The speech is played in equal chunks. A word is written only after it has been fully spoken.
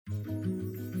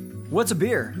What's a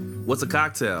beer? What's a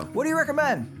cocktail? What do you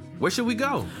recommend? Where should we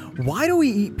go? Why do we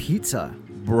eat pizza?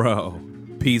 Bro,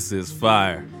 pizza is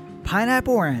fire.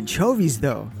 Pineapple or anchovies,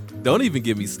 though? Don't even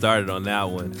get me started on that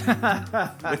one.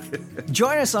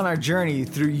 Join us on our journey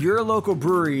through your local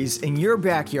breweries in your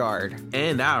backyard.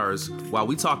 And ours, while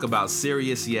we talk about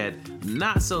serious yet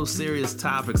not so serious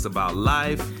topics about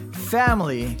life,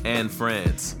 family, and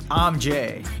friends. I'm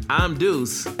Jay. I'm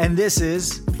Deuce. And this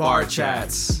is Bar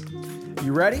Chats.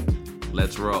 You ready?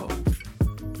 Let's roll.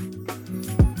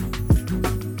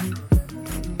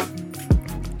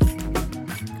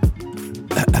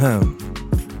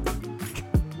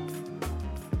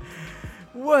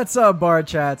 What's up, Bar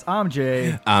Chats? I'm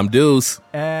Jay. I'm Deuce.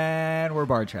 And we're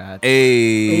Bar Chats.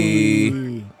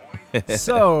 Hey.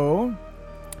 So,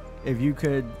 if you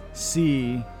could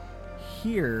see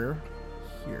here,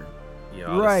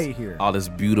 Yeah, right here. All this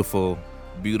beautiful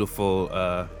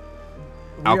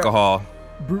alcohol.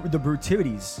 The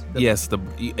brutivities. Yes,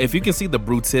 if you can see the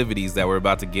brutivities that we're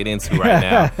about to get into right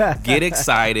now, get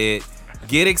excited.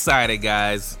 Get excited,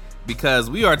 guys, because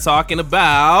we are talking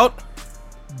about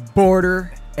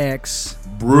Border X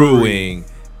Brewing.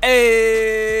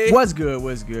 Hey, what's good?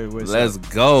 Let's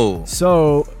go.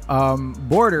 So,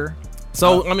 Border.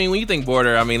 So, I mean, when you think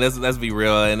border, I mean, let's be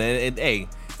real, and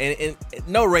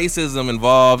no racism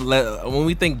involved. When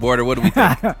we think border, what do we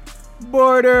think?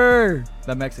 Border,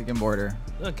 the Mexican border.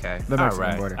 Okay, the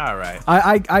Mexican border. All right.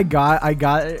 I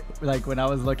got it. Like when I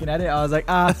was looking at it, I was like,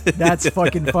 that's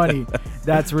fucking funny.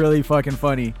 That's really fucking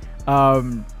funny.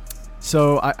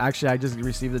 So I just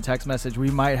received a text message.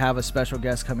 We might have a special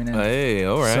guest coming in. Hey,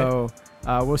 all right. So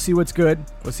we'll see what's good.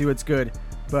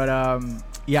 But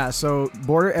yeah. So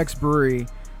Border X Brewery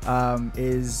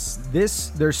is this.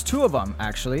 There's two of them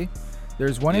actually.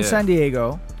 There's one in San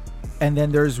Diego, and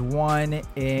then there's one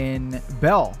in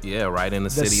Bell. Yeah, right in the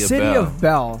city of Bell. The city of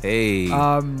Bell. Hey,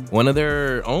 one of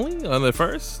their only on the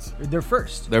first. They're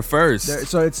first.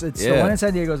 So it's the one in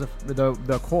San Diego is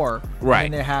the core, right?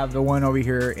 And they have the one over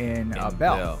here in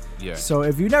Bell. Yeah. So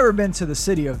if you've never been to the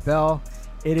city of Bell,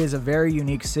 it is a very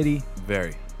unique city.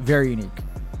 Very unique.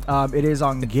 It is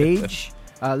on Gage.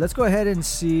 Let's go ahead and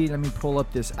see. Let me pull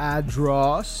up this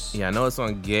address. Yeah, I know it's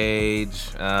on Gage.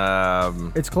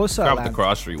 It's close to the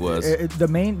cross street was. The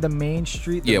main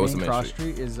street. What's the main cross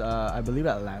street is I believe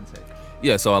Atlantic.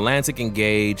 Yeah, so Atlantic and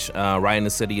Gage, right in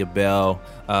the city of Bell.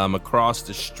 Across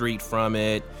the street from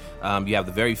it, you have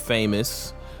the very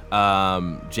famous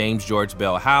James George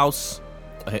Bell House,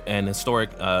 an historic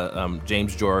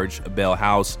James George Bell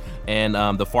House, and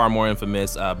the far more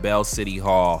infamous Bell City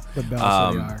Hall. The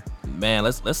Bell City Hall. Man,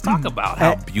 let's talk about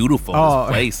how beautiful this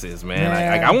place is,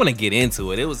 man. I want to get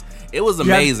into it. It was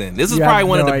amazing. This is probably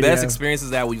one of the best experiences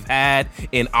that we've had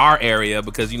in our area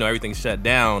because everything's shut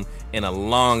down in a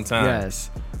long time.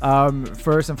 Yes.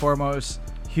 First and foremost,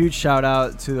 huge shout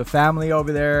out to the family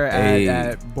over there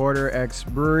at Border X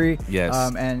Brewery. Yes.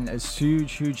 And a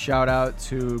huge shout out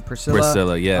to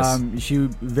Priscilla. Yes. She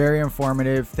very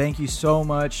informative. Thank you so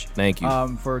much. Thank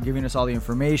you. For giving us all the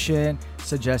information,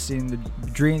 suggesting the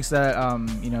drinks that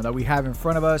that we have in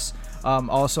front of us.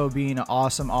 Also being an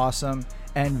awesome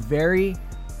and very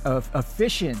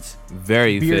efficient.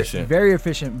 Very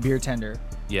efficient beer tender.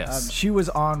 Yes. She was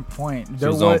on point. She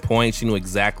was on point. She knew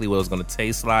exactly what it was going to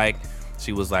taste like.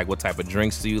 She was like, what type of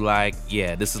drinks do you like?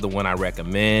 Yeah, this is the one I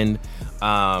recommend.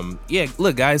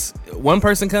 Look, guys, one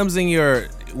person comes in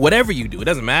whatever you do, it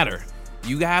doesn't matter.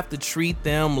 You have to treat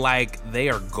them like they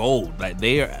are gold. Like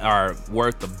they are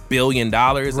worth $1 billion.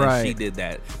 Right. And she did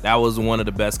that. That was one of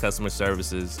the best customer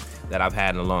services that I've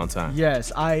had in a long time.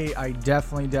 Yes, I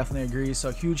definitely agree.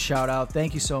 So huge shout out.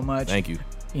 Thank you so much. Thank you.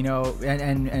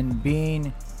 And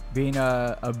being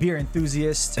a beer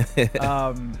enthusiast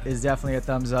is definitely a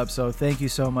thumbs up. So thank you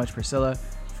so much, Priscilla,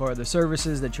 for the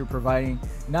services that you're providing,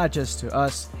 not just to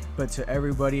us, but to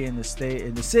everybody in the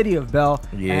city of Bell,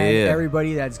 and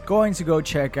everybody that's going to go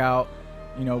check out,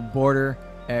 Border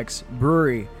X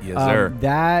Brewery. Yes, sir.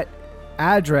 That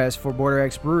address for Border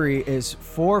X Brewery is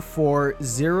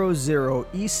 4400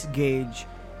 East Gage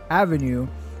Avenue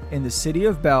in the city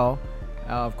of Bell.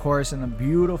 Of course, in the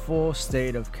beautiful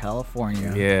state of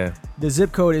California. Yeah. The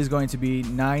zip code is going to be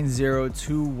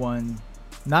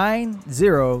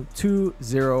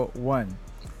 90201.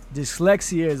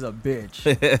 Dyslexia is a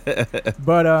bitch.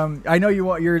 But I know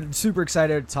you're super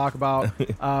excited to talk about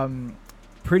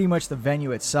pretty much the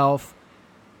venue itself.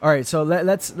 All right, so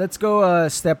let's go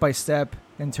step by step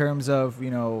in terms of we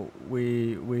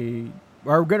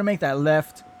are going to make that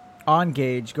left on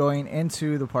Gage going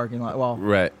into the parking lot. Well,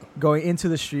 right. Going into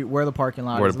the street where the parking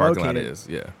lot is located. Lot is,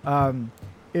 yeah.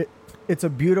 It's a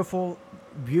beautiful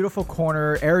beautiful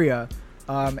corner area,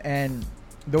 and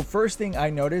the first thing I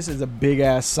noticed is a big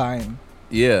ass sign.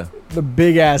 Yeah. The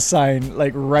big ass sign,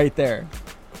 like right there.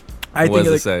 What does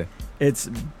it say? It's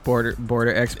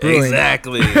Border X Brewing.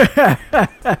 Exactly.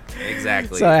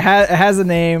 Exactly. So it has a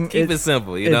name. Keep it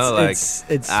simple, you know. Like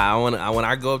I want when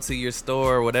I go up to your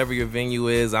store, whatever your venue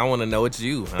is, I want to know it's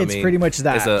you. I mean, pretty much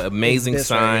that. It's an amazing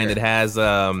sign. Right, it has.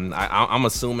 I'm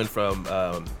assuming from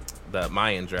the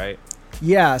Mayans, right?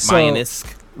 Yeah. So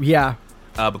Mayanesque. Yeah.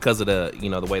 Because of the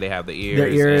the way they have the ears. Their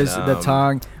ears, and, the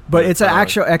tongue, but it's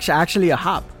actually a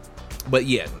hop. But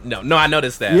yeah, no, I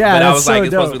noticed that. Yeah, but I was like,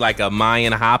 it's dope. supposed to be like a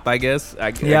Mayan hop, I guess.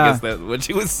 I guess that's what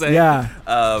you would say. Yeah,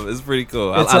 it's pretty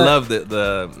cool. I love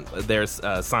their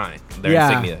sign, their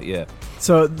insignia. Yeah.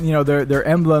 So their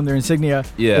emblem, their insignia,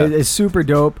 is super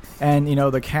dope, and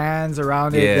the cans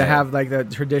around it, they have like the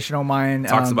traditional Mayan.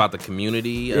 Talks about the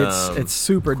community. It's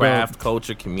super craft, dope.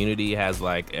 culture, community, has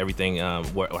like everything. How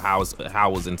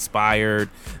it was inspired,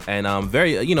 and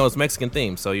very it's Mexican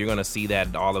themed. So you're gonna see that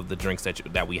in all of the drinks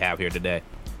that we have here today.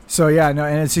 So and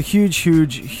it's a huge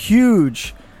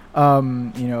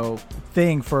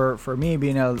thing for me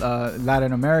being a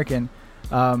Latin American.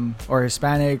 Or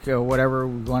Hispanic, or whatever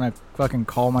we want to fucking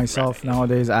call myself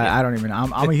nowadays. I don't even know.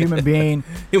 I'm a human being.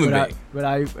 But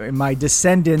my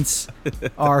descendants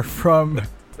are from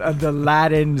the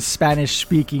Latin,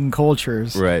 Spanish-speaking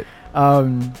cultures. Right.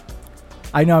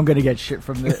 I know I'm gonna get shit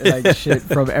from shit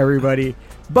from everybody,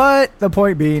 but the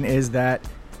point being is that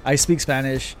I speak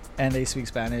Spanish and they speak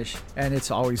Spanish, and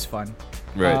it's always fun.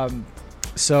 Right.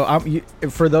 So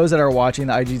for those that are watching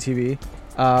the IGTV,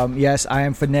 yes, I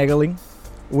am finagling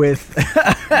with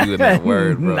you that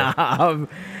word, bro.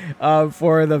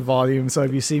 For the volume. So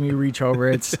if you see me reach over,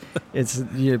 it's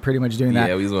you're pretty much doing that.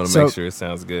 Yeah, we just want to make sure it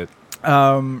sounds good.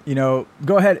 Go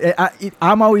ahead.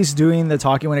 I'm always doing the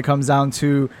talking when it comes down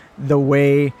to the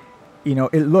way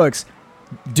it looks.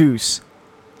 Deuce,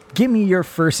 give me your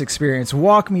first experience.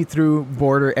 Walk me through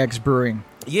Border X Brewing.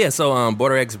 Yeah, so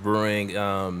Border X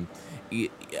Brewing.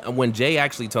 When Jay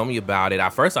actually told me about it,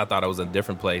 at first I thought it was a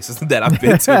different place that I've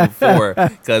been to before,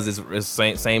 because it's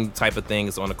same type of thing.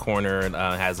 It's on the corner and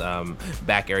has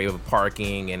back area of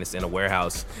parking, and it's in a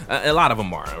warehouse. A lot of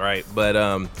them are, right? But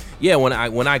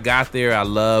when I got there, I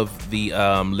loved the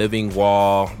living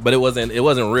wall, but it wasn't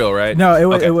real, right? No, it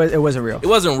wasn't real. It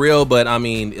wasn't real, but I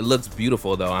mean, it looks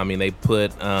beautiful though. I mean, they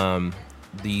put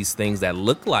these things that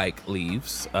look like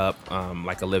leaves up,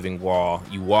 like a living wall.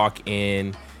 You walk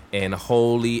in. And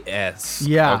holy S.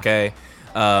 Yeah. Okay.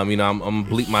 I'm gonna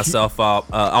bleep myself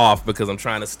off because I'm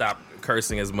trying to stop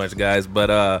cursing as much, guys.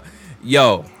 But I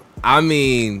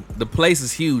mean, the place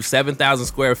is huge. 7,000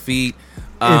 square feet.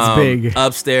 It's big.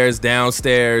 Upstairs,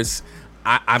 downstairs.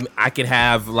 I could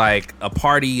have like a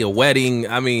party, a wedding.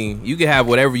 I mean, you can have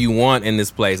whatever you want in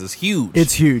this place. It's huge.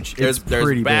 It's huge. There's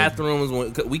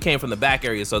bathrooms. We came from the back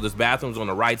area, so there's bathrooms on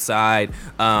the right side.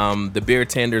 The beer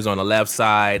tenders on the left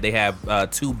side. They have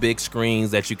 2 big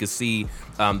screens that you can see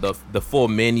the full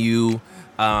menu.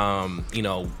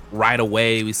 Right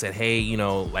away we said, hey,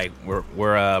 like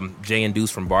we're Jay and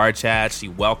Deuce from Bar Chat. She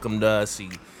welcomed us.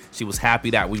 She was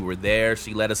happy that we were there.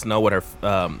 She let us know what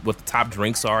the top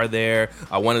drinks are there.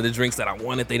 One of the drinks that I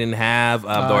wanted they didn't have, the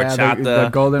horchata, the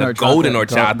golden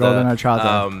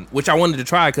horchata, which I wanted to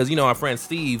try because our friend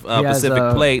Steve,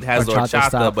 Pacific Plate, has the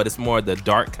horchata, but it's more the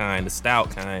dark kind, the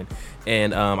stout kind.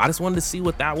 And I just wanted to see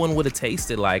what that one would have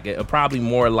tasted like. Probably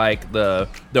more like the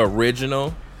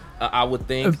original. I would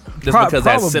think, just because it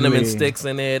has cinnamon sticks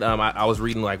in it. I was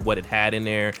reading like what it had in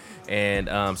there,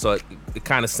 and so it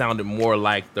kind of sounded more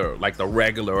like the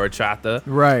regular horchata.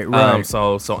 Right.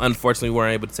 So unfortunately, we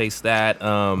weren't able to taste that.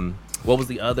 What was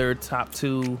the other top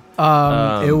 2?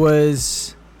 It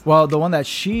was the one that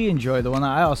she enjoyed, the one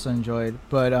that I also enjoyed,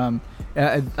 but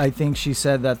I think she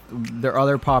said that their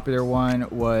other popular one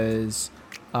was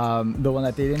the one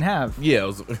that they didn't have. Yeah, it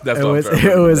was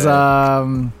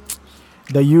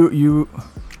the yuzu.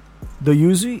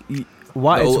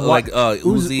 Why?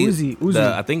 Uzi.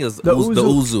 I think it's the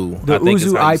Uzu. The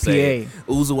Uzu IPA.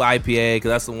 Uzu IPA, because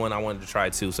that's the one I wanted to try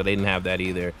too. So they didn't have that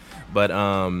either. But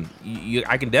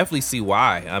I can definitely see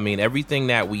why. I mean, everything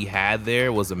that we had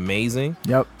there was amazing.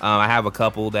 Yep. I have a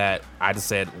couple that I just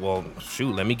said, well,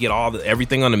 shoot, let me get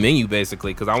everything on the menu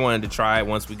basically, because I wanted to try it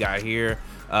once we got here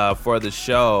for the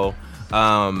show.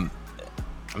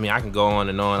 I mean, I can go on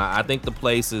and on. I think the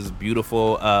place is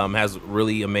beautiful. Has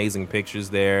really amazing pictures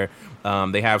there.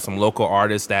 They have some local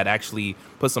artists that actually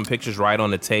put some pictures right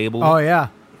on the table. Oh yeah,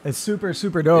 it's super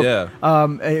super dope. Yeah.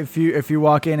 If you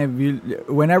walk in,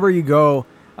 whenever you go,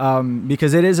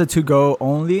 because it is a to go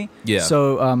only. Yeah.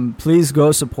 So please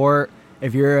go support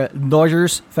if you're a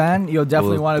Dodgers fan, you'll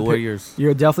definitely want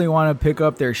to pick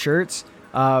up their shirts.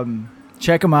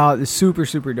 Check them out. It's super,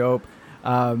 super dope.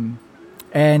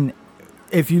 And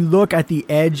if you look at the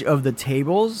edge of the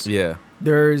tables,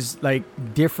 there's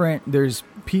there's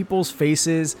people's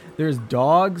faces. There's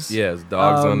dogs. Yeah, there's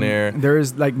dogs on there.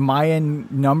 There's like Mayan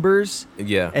numbers.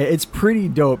 Yeah. It's pretty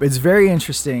dope. It's very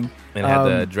interesting. And it had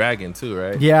the dragon too,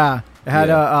 right? Yeah. It had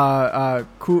a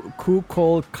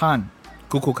Kukulkan.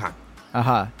 Kukulkan.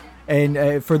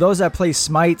 And for those that play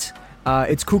Smite,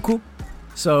 it's Cuckoo.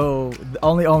 So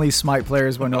only Smite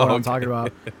players will know what I'm talking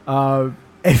about.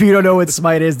 If you don't know what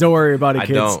Smite is, don't worry about it,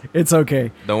 kids. Don't. It's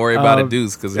okay. Don't worry about it,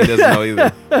 Deuce, because he doesn't know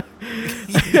either.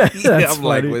 I'm funny.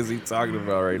 like, what is he talking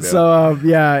about right now? So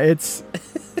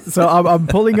So I'm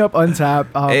pulling up Untappd.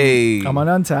 I'm on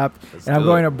Untappd, and I'm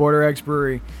going to Border X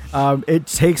Brewery. It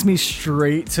takes me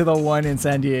straight to the one in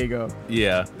San Diego.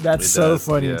 Yeah, that's so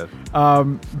funny. Yeah.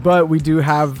 But we do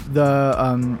have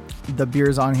the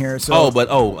beers on here. So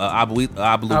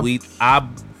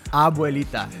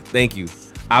Abuelita. Thank you.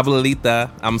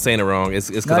 Abuelita, I'm saying it wrong. It's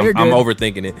because I'm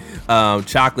overthinking it.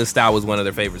 Chocolate stout was one of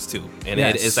their favorites too, and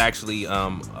it's actually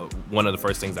one of the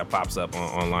first things that pops up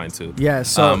online too. Yeah,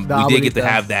 so we did get to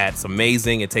have that. It's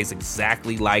amazing. It tastes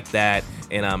exactly like that.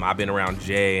 And I've been around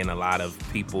Jay and a lot of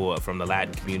people from the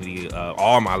Latin community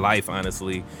all my life,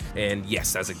 honestly. And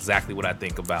yes, that's exactly what I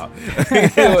think about.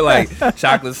 Like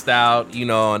chocolate stout,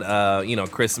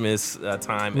 Christmas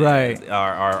time, right?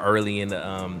 Are early in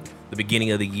the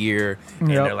beginning of the year, and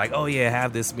they're like, "Oh yeah,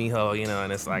 have this, mijo,"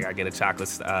 and it's like I get a chocolate,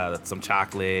 some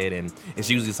chocolate, and it's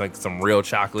usually like some real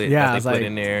chocolate that they put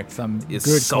in there. It's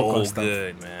good so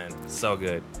good, man, so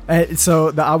good.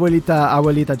 So the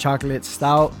abuelita chocolate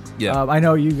stout. Yeah, I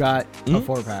know you got a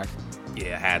 4-pack.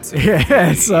 Yeah, I had to.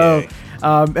 Yeah, so.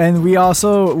 And we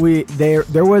also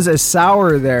there was a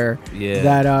sour there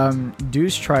that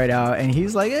Deuce tried out, and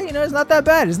he's like, hey, it's not that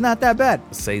bad. It's not that bad.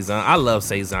 Saison, I love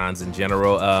saisons in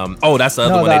general. That's the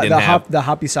other one they didn't have. The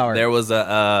hoppy sour. There was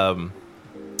a you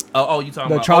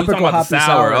talking about tropical hoppy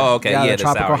sour? Oh, okay, yeah, the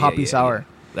tropical hoppy sour. Yeah.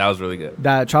 That was really good.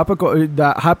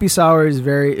 The hoppy sour is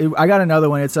I got another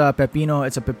one. It's a pepino.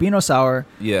 It's a pepino sour.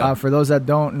 Yeah. For those that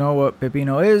don't know what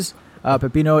pepino is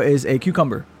a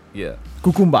cucumber. Yeah.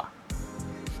 Cucumba.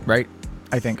 Right?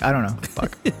 I think. I don't know.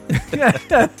 Fuck.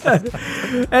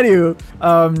 Anywho,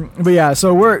 but yeah,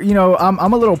 so we're,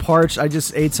 I'm a little parched. I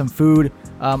just ate some food.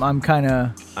 I'm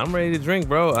ready to drink,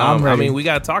 bro. I'm ready. I mean, we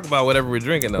got to talk about whatever we're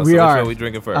drinking, though. We are. What we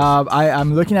drinking first?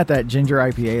 I'm looking at that ginger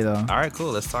IPA, though. All right,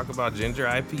 cool. Let's talk about ginger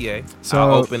IPA. So,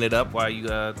 I'll open it up while you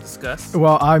discuss.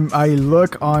 Well, I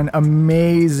look on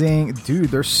amazing... Dude,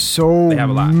 there's so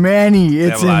many.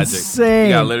 It's insane.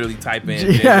 You got to literally type in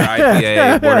ginger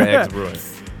IPA, Border X Brewing.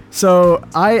 So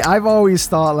I've always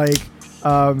thought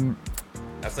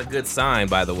that's a good sign,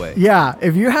 by the way. Yeah,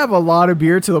 if you have a lot of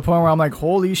beer to the point where I'm like,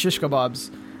 holy shish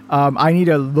kebabs, I need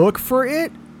to look for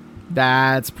it.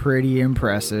 That's pretty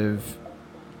impressive.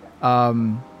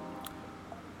 But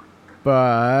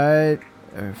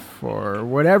for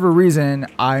whatever reason,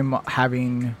 I'm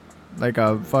having like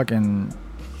a fucking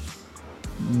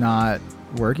not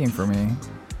working for me.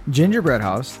 Gingerbread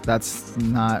House. That's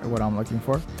not what I'm looking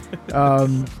for.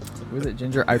 Was it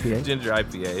ginger IPA? Ginger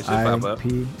IPA. It should pop up.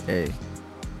 IPA.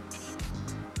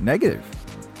 Negative.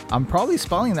 I'm probably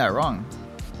spelling that wrong.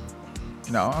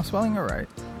 No, I'm spelling it right.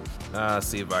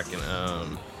 See if I can.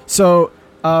 So,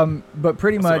 but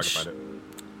pretty much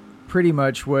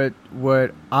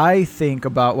what I think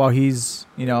about while he's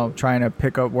trying to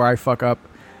pick up where I fuck up.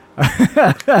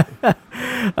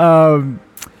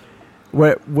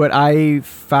 What I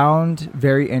found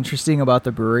very interesting about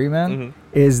the brewery, man,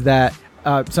 is that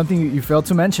something you failed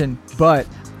to mention, but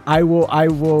I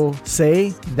will say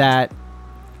that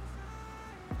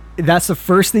that's the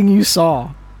first thing you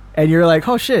saw, and you're like,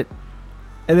 oh shit,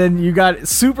 and then you got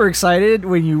super excited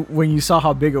when you saw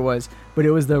how big it was, but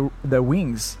it was the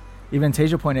wings. Even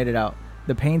Tasia pointed it out.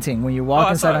 The painting when you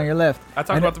walk inside on your left. I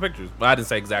talked about the pictures, but I didn't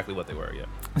say exactly what they were yet.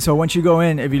 So once you go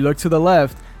in, if you look to the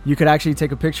left, you could actually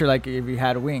take a picture like if you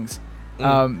had wings.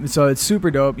 So it's super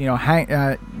dope.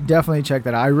 Definitely check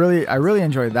that out. I really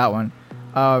enjoyed that one.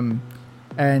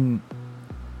 And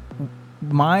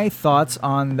my thoughts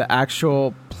on the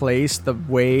actual place, the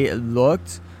way it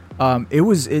looked, it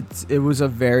was a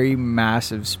very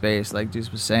massive space. Like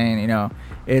Deuce was saying,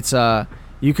 it's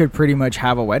you could pretty much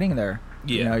have a wedding there.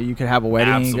 Yeah, you could have a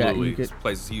wedding. Absolutely, this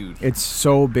place is huge. It's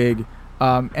so big,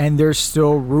 and there's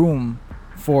still room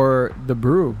for the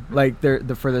brew, like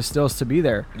for the stills to be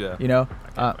there. Yeah. You know.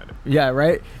 I can't find it. Yeah.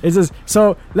 Right. It's just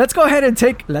so. Let's go ahead and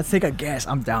take a guess.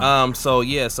 I'm down. So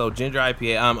ginger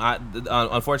IPA.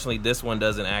 Unfortunately, this one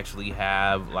doesn't actually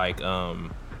have like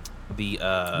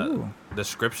the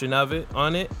description of it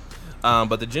on it.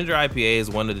 But the ginger IPA is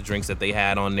one of the drinks that they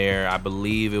had on there. I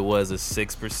believe it was a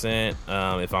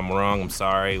 6%. If I'm wrong, I'm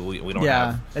sorry. We don't have.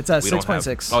 Yeah, it's a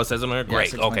 6.6. Oh, it says on there.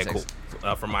 Great. Yeah, okay, cool.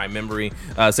 From my memory,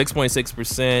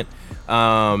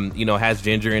 6.6%. Has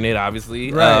ginger in it.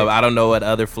 Obviously, right. I don't know what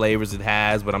other flavors it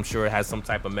has, but I'm sure it has some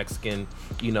type of Mexican,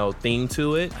 theme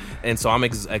to it. And so I'm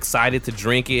excited to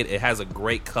drink it. It has a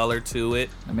great color to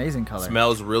it. Amazing color.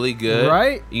 Smells really good.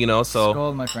 Right. So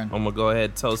Skull, my friend. I'm gonna go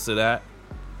ahead and toast to that.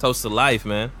 Toast to life,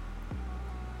 man.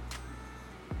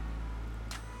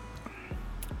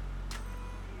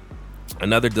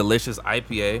 Another delicious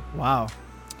IPA. Wow.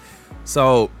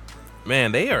 So,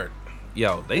 man, they are,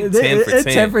 they 10 for 10. It's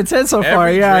 10 for 10 so far.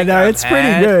 Every Yeah, drink no, I've it's pretty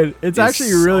had good. It's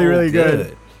actually really, so really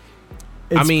good.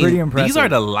 It's pretty impressive. These are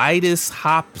the lightest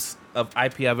hops of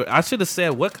IPA. I should have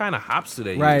said, what kind of hops do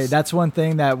they use? Right, that's one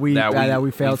thing that we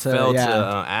failed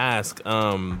to ask.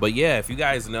 But yeah, if you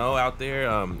guys know out there,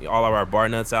 all of our bar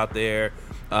nuts out there,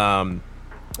 I'm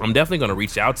definitely gonna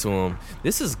reach out to them.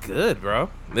 This is good, bro.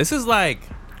 This is like,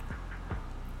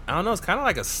 I don't know, it's kind of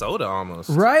like a soda almost.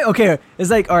 Right? Okay, it's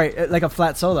like, all right, like a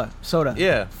flat soda.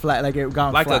 Yeah, flat, like it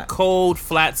gone like flat. a cold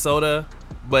flat soda,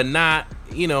 but not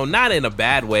not in a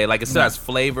bad way. Like it still has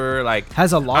flavor. Like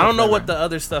has a lot. I don't know flavor. what the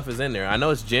other stuff is in there. I know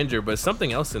it's ginger, but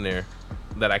something else in there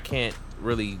that I can't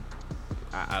really.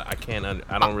 I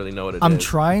don't really know what it is. I'm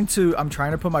trying to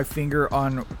put my finger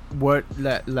on what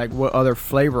other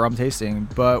flavor I'm tasting,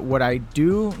 but what I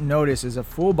do notice is a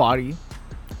full body.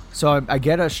 So I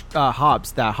get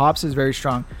hops. That hops is very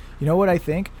strong. You know what I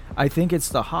think? I think it's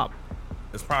the hop.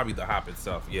 It's probably the hop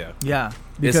itself. Yeah. Yeah.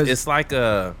 Because it's like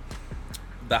the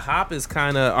hop is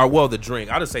kind of, the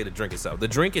drink. I'll just say the drink itself. The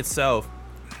drink itself,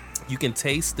 you can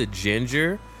taste the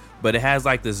ginger, but it has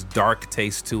like this dark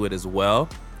taste to it as well.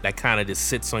 That kind of just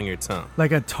sits on your tongue.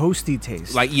 Like a toasty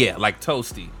taste. Like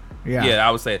toasty. Yeah. Yeah,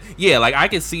 I would say. Yeah, like I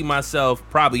could see myself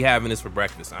probably having this for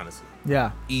breakfast, honestly.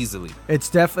 Yeah. Easily. It's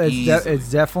definitely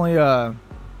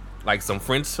like some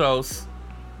French toast.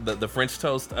 The French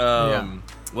toast,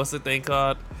 what's the thing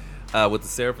called? With the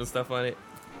syrup and stuff on it?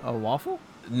 A waffle?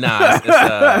 Nah,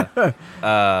 it's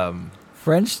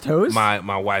French toast?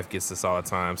 My wife gets this all the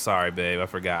time. Sorry, babe. I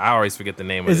forgot. I always forget the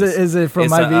name of this. Is it from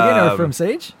My Vegan or from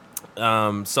Sage?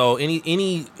 So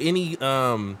any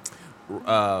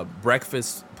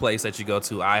breakfast place that you go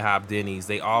to, IHOP, Denny's,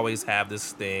 they always have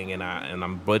this thing, and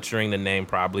I'm butchering the name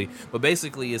probably, but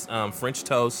basically it's French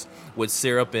toast with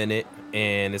syrup in it,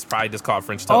 and it's probably just called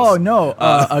French toast. Oh no,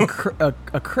 a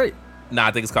crepe. Nah,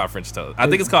 I think it's called French toast. I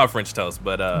think it's called French toast,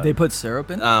 but they put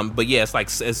syrup in it? But yeah,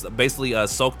 it's basically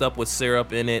soaked up with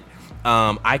syrup in it.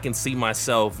 I can see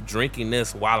myself drinking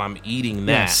this while I'm eating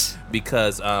that. Yes.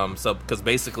 because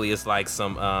basically it's like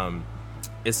some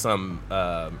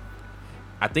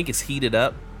I think it's heated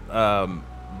up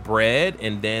bread,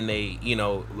 and then they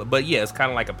but yeah, it's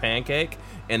kind of like a pancake,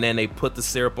 and then they put the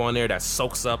syrup on there that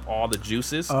soaks up all the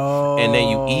juices, and then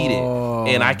you eat it.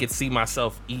 And I could see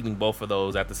myself eating both of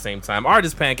those at the same time, or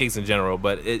just pancakes in general.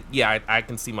 But I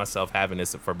can see myself having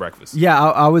this for breakfast. Yeah,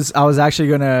 I was actually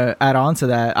gonna add on to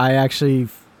that. I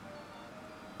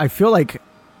feel like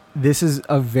this is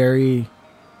a very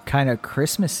kind of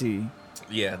Christmassy.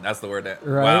 Yeah, that's the word that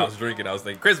right? while I was drinking, I was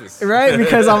thinking Christmas. Right,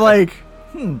 because I'm like,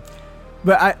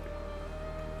 but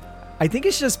I think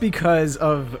it's just because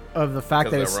of the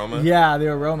fact that the aroma? Yeah, the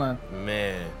aroma.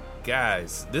 Man,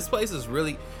 guys, this place is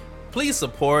really. Please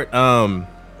support. We're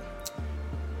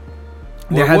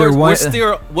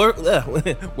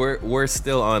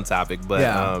still on topic, but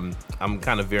yeah. I'm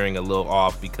kind of veering a little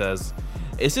off because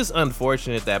it's just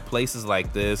unfortunate that places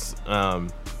like this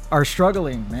are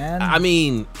struggling, man. I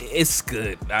mean, it's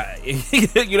good. I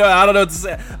don't know what to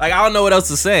say. Like, I don't know what else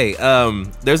to say.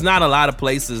 There's not a lot of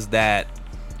places that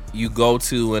you go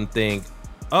to and think,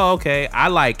 oh, okay, I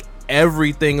like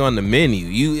everything on the menu.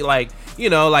 You like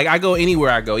I go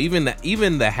anywhere I go, even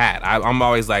the hat. I'm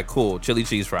always like, cool, chili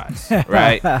cheese fries,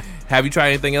 right? Have you tried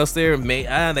anything else there?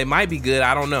 They might be good.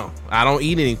 I don't know. I don't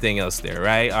eat anything else there,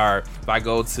 right? Or if I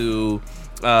go to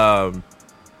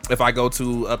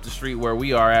up the street where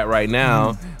we are at right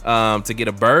now, to get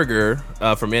a burger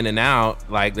from In-N-Out,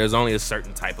 like there's only a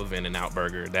certain type of In-N-Out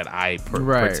burger that I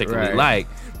particularly like.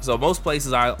 So most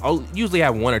places I'll usually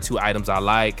have one or two items I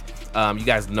like. You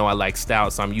guys know I like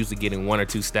stouts, so I'm usually getting one or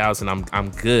two stouts, and I'm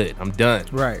good. I'm done.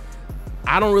 Right.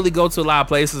 I don't really go to a lot of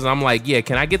places. I'm like, yeah,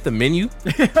 can I get the menu?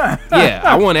 Yeah,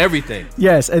 I want everything.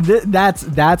 Yes, and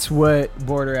that's what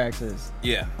Border X is.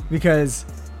 Yeah, because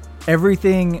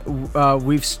everything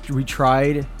we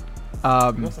tried. You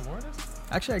want some more of this?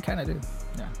 Actually, I kind of do.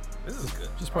 Yeah, this is good.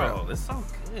 Just this is so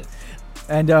good.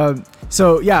 And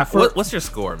so yeah, what's your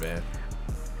score, man?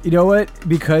 You know what?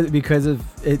 Because of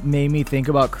it made me think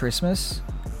about Christmas.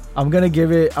 I'm gonna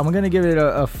give it a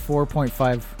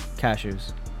 4.5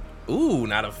 cashews. Ooh,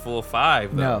 not a full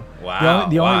 5 though. No. Wow.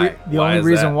 The only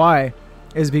reason why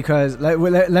is because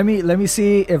let me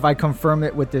see if I confirm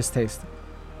it with this taste.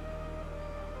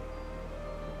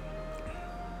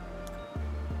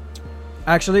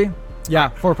 Actually, yeah,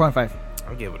 4.5.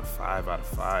 I'll give it a 5 out of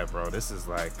 5, bro. This is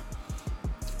like,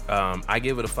 I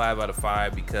give it a 5 out of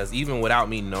 5 because even without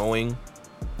me knowing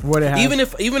what it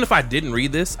has, even if I didn't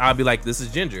read this, I'd be like, this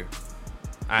is ginger.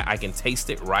 I can taste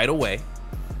it right away.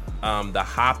 The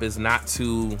hop is not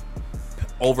too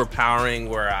overpowering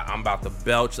where I'm about to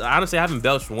belch. Honestly, I haven't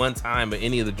belched one time at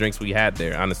any of the drinks we had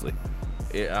there. Honestly,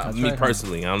 me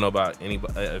personally, I don't know about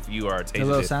anybody if you are tasting the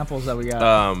little samples that we got.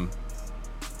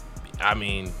 I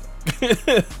mean,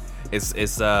 it's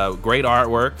great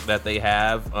artwork that they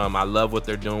have. I love what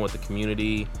they're doing with the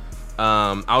community.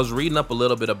 I was reading up a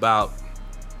little bit about.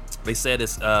 They said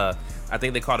it's. I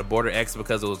think they called it Border X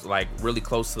because it was like really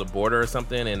close to the border or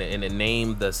something, and it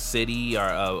named the city or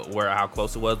how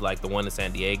close it was, like the one in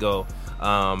San Diego.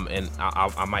 And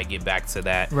I might get back to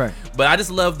that. Right. But I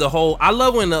just love I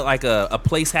love when a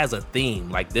place has a theme.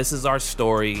 Like, this is our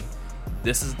story.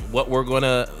 This is what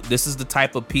this is the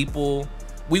type of people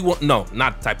we want. No,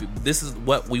 not the type of, this is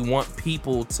what we want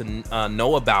people to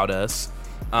know about us.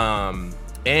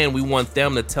 And we want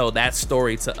them to tell that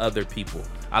story to other people.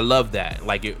 I love that.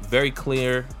 Like, it very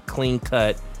clear, clean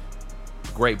cut,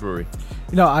 great brewery.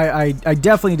 You know, I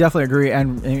definitely agree,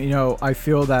 and you know, I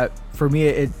feel that for me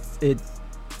it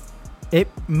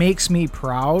makes me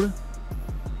proud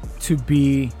to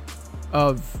be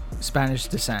of Spanish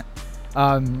descent,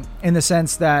 in the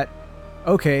sense that,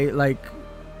 okay, like,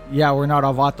 yeah, we're not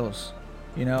all vatos,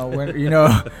 you know,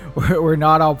 we're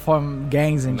not all from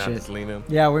gangs and shit.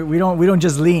 Yeah, we don't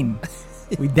just lean,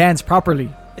 we dance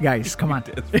properly. Guys, come on.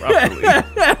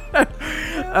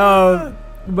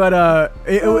 But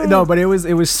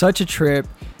it was such a trip.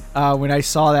 When I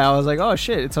saw that, I was like, oh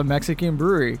shit, it's a Mexican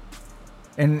brewery,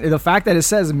 and the fact that it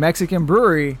says Mexican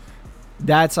brewery,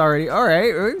 that's already all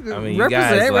right. I mean,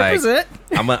 represent.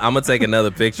 I'm gonna take another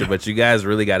picture, but you guys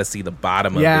really got to see the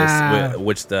bottom of this,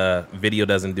 which the video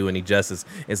doesn't do any justice.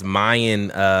 It's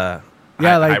Mayan.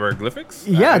 Hieroglyphics?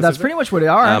 Yeah, that's pretty much what they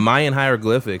are. Mayan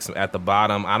hieroglyphics at the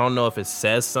bottom. I don't know if it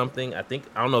says something. I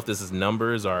don't know if this is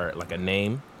numbers or like a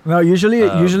name. No,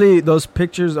 usually those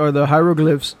pictures or the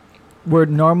hieroglyphs would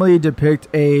normally depict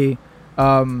a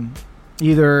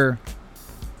either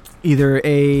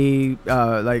a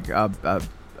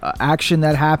action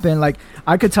that happened. Like,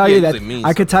 I could tell you that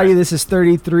this is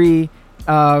 33.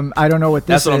 I don't know what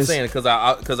this is. That's what I'm saying, because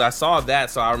I saw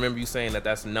that, so I remember you saying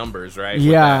that's numbers, right?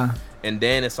 Yeah. And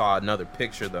then it saw another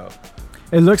picture though.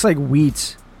 It looks like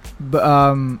wheat,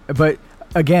 but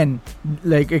again,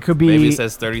 like, it could be. Maybe it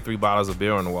says 33 bottles of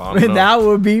beer on the wall. That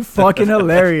would be fucking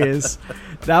hilarious.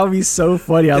 That would be so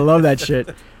funny. I love that shit.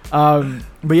 But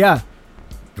yeah,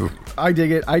 I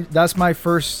dig it. That's my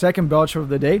second belch of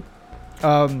the day.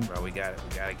 Bro, we gotta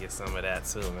get some of that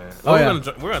too, man. We're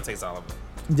gonna taste all of them.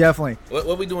 Definitely.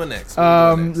 What we doing next?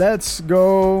 Let's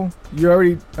go. You already.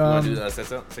 You want to do say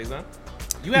something?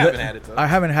 You haven't had it though. I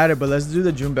haven't had it, but let's do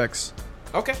the Junebecks.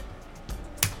 Okay.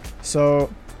 So,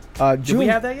 did we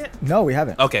have that yet? No, we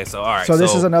haven't. Okay, so all right. So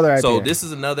this is another IPA. So this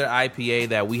is another IPA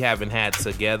that we haven't had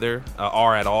together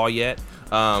or at all yet.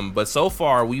 But so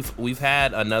far we've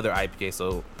had another IPA.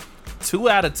 So 2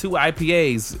 out of 2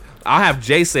 IPAs. I'll have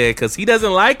Jay say it because he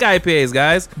doesn't like IPAs,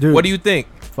 guys. Dude, what do you think?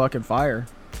 Fucking fire.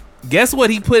 Guess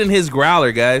what he put in his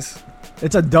growler, guys?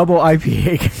 It's a double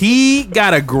IPA. He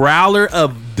got a growler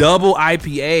of double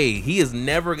IPA. He has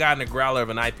never gotten a growler of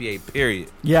an IPA,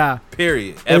 period. Yeah.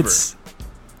 Period. Ever.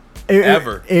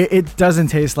 Ever. It doesn't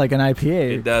taste like an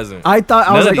IPA. It doesn't. I thought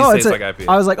I was like, oh, it's like IPA.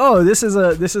 I was like, oh, this is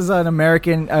an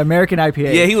American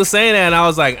IPA. Yeah, he was saying that, and I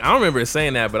was like, I don't remember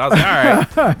saying that, but I was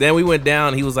like, all right. Then we went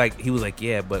down. He was like,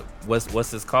 yeah, but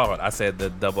what's this called? I said the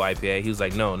double IPA. He was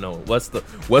like, no. What's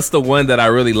the one that I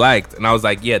really liked? And I was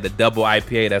like, yeah, the double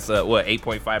IPA. That's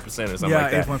 8.5% or something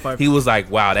like that. 8.5%. He was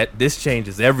like, wow, this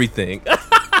changes everything.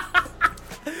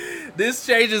 This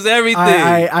changes everything.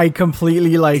 I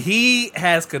completely like. He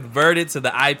has converted to the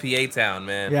IPA town,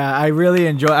 man. Yeah, I really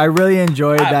enjoyed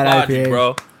that IPA,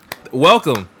 bro.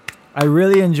 Welcome. I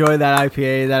really enjoyed that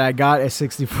IPA that I got a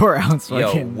 64 ounce.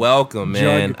 Yo, welcome,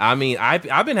 man. jug. I mean,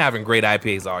 I've been having great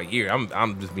IPAs all year.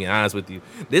 I'm just being honest with you.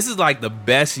 This is like the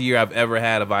best year I've ever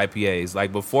had of IPAs.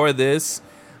 Like before this,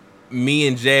 me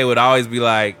and Jay would always be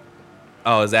like,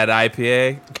 "Oh, is that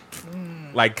IPA?"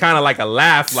 Like kind of like a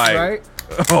laugh, like, Right?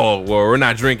 "Oh, well, we're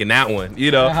not drinking that one,"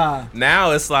 you know. Uh-huh.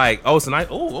 Now it's like, "Oh, it's a nice.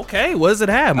 Oh, okay. What does it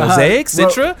have? Mosaic,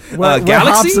 Citra, what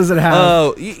Galaxy. hops does it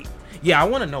have? Yeah, I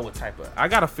want to know what type of. I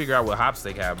gotta figure out what hops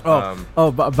they have.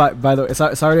 But by the way,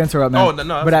 sorry to interrupt, man. Oh,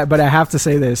 no. But I have to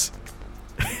say this.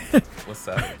 What's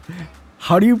up?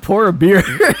 How do you pour a beer?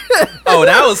 Oh,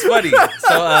 that was funny.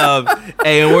 So,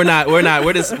 hey, and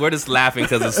we're just laughing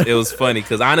because it was funny.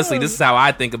 Because honestly, this is how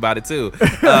I think about it too.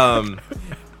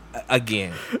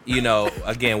 Again, we're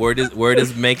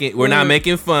not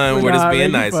making fun. We're just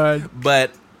being nice. Fun. But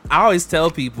I always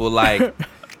tell people like.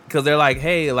 Because they're like,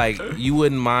 hey, like, you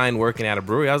wouldn't mind working at a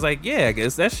brewery? I was like, yeah, I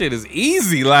guess that shit is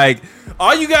easy. Like,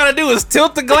 all you got to do is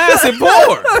tilt the glass and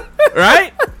pour,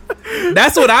 right?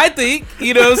 That's what I think.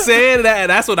 You know what I'm saying?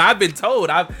 That's what I've been told.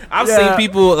 I've seen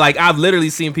people, like, I've literally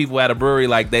seen people at a brewery,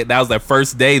 like, that was their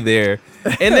first day there.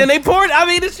 And then they poured. I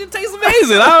mean, this shit tastes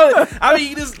amazing. I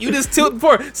mean, you just tilt and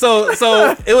pour. So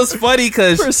it was funny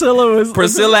because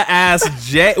Priscilla asked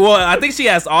Jay. Well, I think she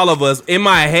asked all of us. In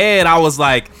my head, I was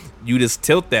like, you just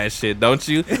tilt that shit, don't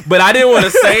you? But I didn't want to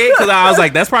say it because I was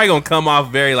like, that's probably gonna come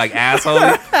off very like asshole.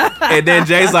 And then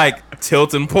Jay's like,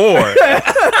 tilt and pour.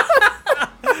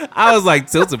 I was like,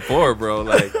 tilt and pour, bro.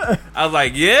 Like, I was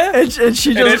like, yeah. And then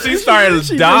she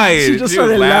started dying. She just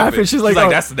started laughing. She's like,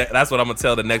 that's what I'm gonna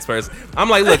tell the next person. I'm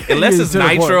like, look, unless it's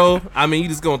nitro, I mean, you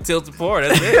just gonna tilt and pour.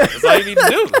 That's it. That's all you need to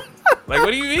do. Like,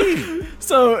 what do you mean?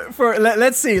 So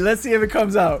let's see if it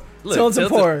comes out. Look, tilt and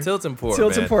pour, tilt and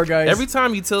pour, guys. Every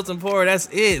time you tilt and pour, that's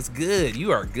it. It's good.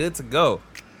 You are good to go.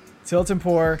 Tilt and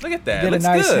pour. Look at that. Get Looks a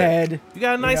nice good. head. You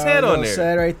got a nice head on there.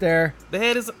 Head right there. The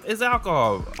head is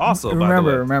alcohol. Also,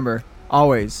 remember,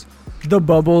 always the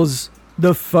bubbles,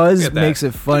 the fuzz makes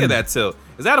it fun. Look at that tilt.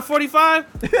 Is that a 45,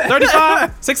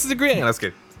 35, 60 degree? That's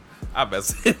good. I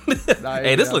bet.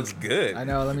 Hey, this looks good. I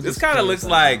know. Let me. This kind of looks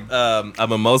like a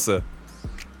mimosa.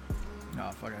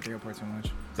 No, fuck! I think I poured too much.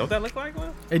 Don't that look like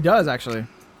one? It does actually.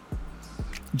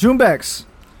 Junebex.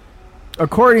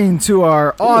 According to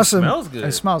our awesome, it smells good.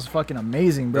 It smells fucking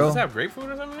amazing, bro. Does this have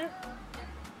grapefruit or something in there?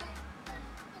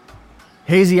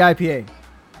 Hazy IPA.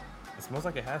 It smells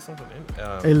like it has something in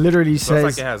it. It literally says. Smells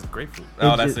like it has grapefruit.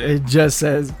 Oh, that's it. It just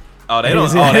says. Oh, they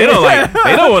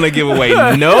don't want to give away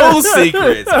no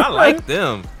secrets. I like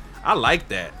them. I like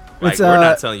that. Like we're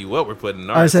not telling you what we're putting in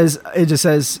ours. It just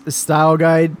says style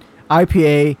guide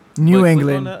IPA New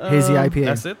England hazy IPA.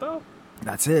 That's it though.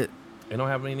 That's it. They don't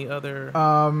have any other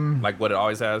like what it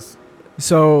always has.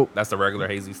 So that's the regular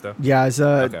hazy stuff. Yeah, it's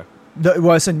okay.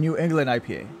 It's a New England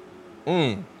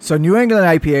IPA. So New England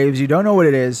IPA, if you don't know what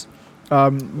it is,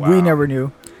 we never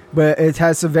knew, but it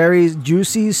has some very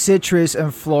juicy citrus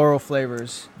and floral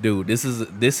flavors. Dude, this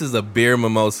is a beer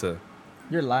mimosa.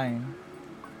 You're lying.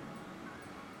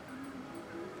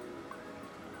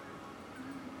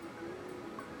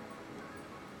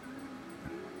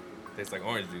 Tastes like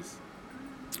orange juice.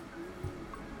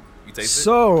 You taste it?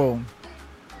 So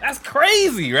that's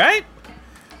crazy, right?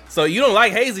 So you don't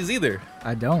like hazies either?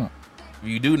 I don't.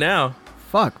 You do now.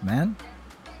 Fuck, man.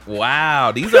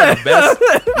 Wow, these are the best.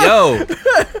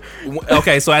 Yo.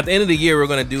 Okay, so at the end of the year, we're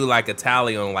going to do like a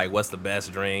tally on like what's the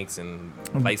best drinks and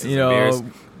places and beers.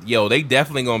 Yo, they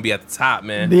definitely going to be at the top,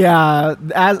 man. Yeah,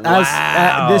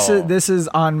 this is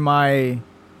on my,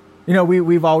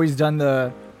 we've always done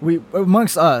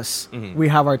amongst us, we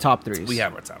have our top threes. We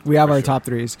have our top. Top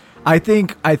threes. I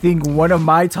think one of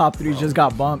my top threes just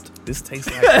got bumped. This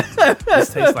tastes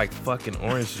like fucking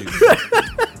orange juice.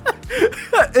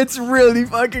 It's really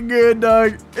fucking good,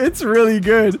 dog. It's really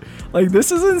good. Like,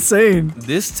 this is insane.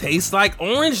 This tastes like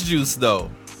orange juice,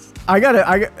 though.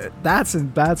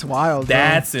 That's wild.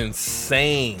 That's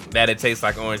insane that it tastes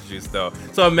like orange juice, though.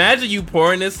 So imagine you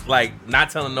pouring this, like, not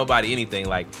telling nobody anything.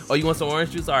 Like, oh, you want some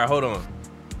orange juice? All right, hold on.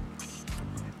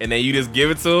 And then you just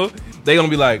give it to them. They're gonna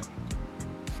be like,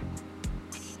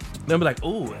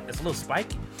 ooh, it's a little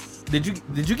spiky. Did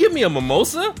you give me a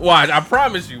mimosa? Watch, I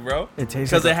promise you, bro. It tastes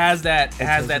because it has that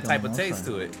type of taste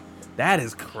to it. That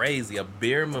is crazy. A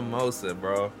beer mimosa,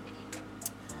 bro.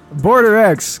 Border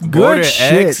X, good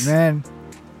shit, man.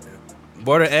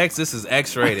 Border X, this is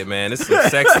X-rated, man. This is some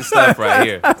sexy stuff right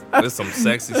here. This is some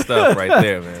sexy stuff right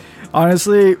there, man.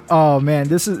 Honestly, oh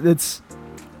man, it's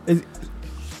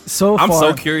so far. I'm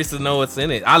so curious to know what's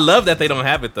in it. I love that they don't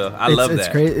have it though. I love that. It's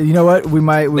crazy. You know what?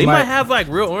 They might have like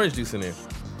real orange juice in there.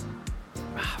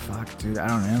 Fuck. Fuck, dude, I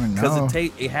don't even know.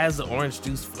 Because it has the orange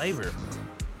juice flavor.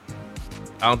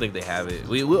 I don't think they have it.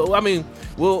 We'll.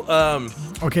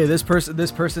 Okay, this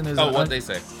person is. Oh, what they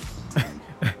say?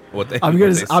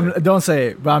 Don't say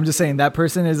it, but I'm just saying that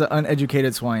person is an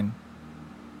uneducated swine.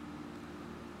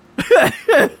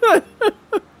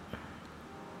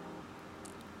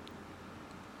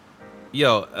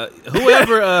 Yo,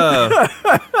 whoever,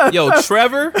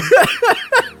 Trevor.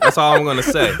 That's all I'm gonna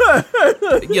say.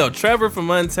 Yo, Trevor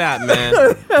from Untapped, man.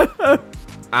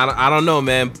 I don't know,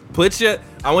 man.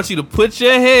 I want you to put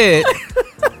your head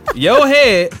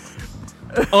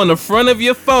on the front of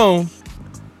your phone.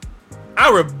 I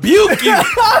rebuke you.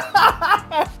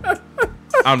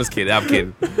 I'm just kidding. I'm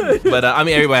kidding. But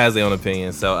everybody has their own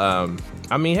opinion. So,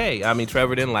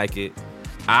 Trevor didn't like it.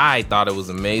 I thought it was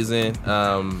amazing.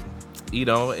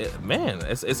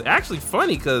 It's actually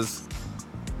funny because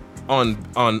on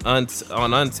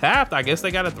Untapped, I guess they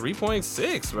got a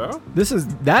 3.6, bro.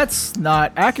 That's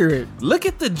not accurate. Look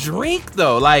at the drink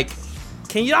though. Like,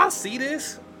 can y'all see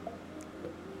this?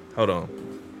 Hold on.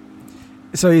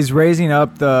 So he's raising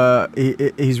up to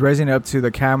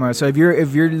the camera. So if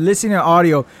you're listening to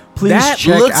audio, please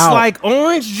check out. That looks like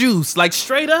orange juice, like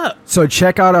straight up. So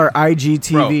check out our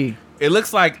IGTV. Bro, it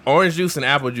looks like orange juice and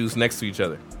apple juice next to each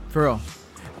other. For real.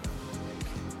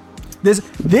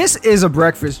 This is a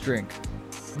breakfast drink.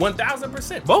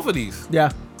 1000%. Both of these.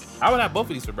 Yeah. I would have both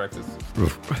of these for breakfast.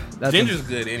 Ginger's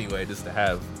good anyway, just to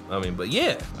have. But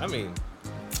yeah.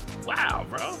 Wow,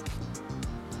 bro.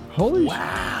 Holy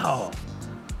wow.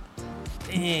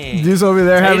 Dang. Dude's over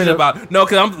there having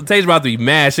because Tay's about to be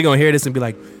mad. She gonna hear this and be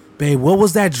like, babe, what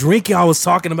was that drink y'all was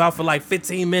talking about for like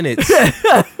 15 minutes?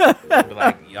 Be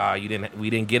like, y'all, we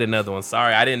didn't get another one.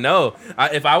 Sorry, I didn't know.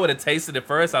 If I would have tasted it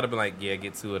first, I'd have been like, yeah,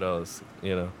 get 2 of those.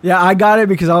 Yeah, I got it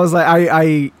because I was like,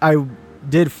 I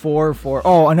did 4 for.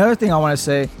 Oh, another thing I want to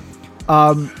say,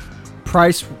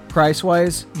 price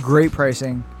wise, great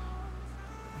pricing.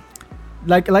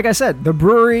 Like I said, the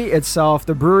brewery itself,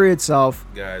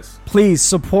 guys, please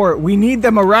support. We need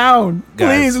them around.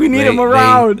 Please, we need them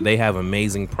around. They have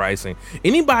amazing pricing.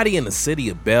 Anybody in the city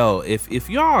of Bell, if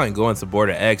y'all ain't going to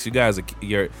Border X, you guys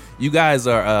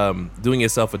are doing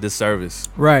yourself a disservice.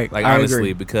 Right. Like,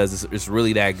 honestly, because it's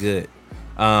really that good.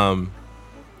 A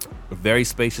very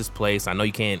spacious place. I know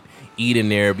you can't eat in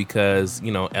there because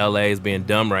LA is being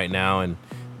dumb right now and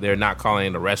they're not calling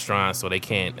it a restaurant, so they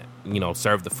can't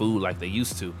serve the food like they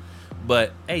used to.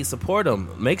 But hey, support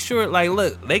them. Make sure,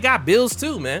 look, they got bills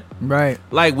too, man. Right.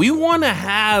 Like, we want to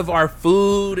have our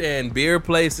food and beer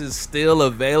places still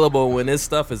available when this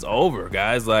stuff is over,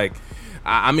 guys. Like,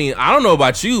 I don't know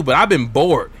about you, but I've been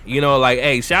bored.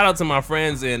 Hey, shout out to my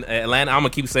friends in Atlanta. I'm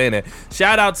gonna keep saying that.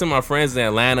 Shout out to my friends in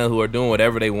Atlanta who are doing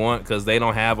whatever they want because they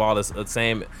don't have all the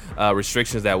same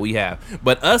restrictions that we have.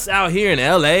 But us out here in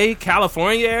LA,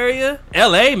 California area,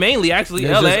 LA mainly, actually,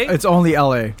 LA. It's only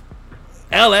LA.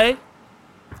 LA.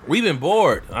 We've been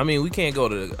bored. We can't go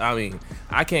to.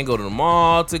 I can't go to the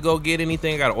mall to go get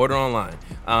anything. I gotta order online.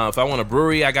 If I want a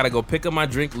brewery, I gotta go pick up my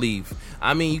drink, leave.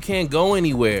 You can't go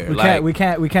anywhere. We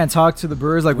can't talk to the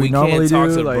brewers like we normally do. We can't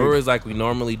talk to the brewers like we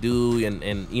normally do,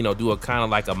 and do a kind of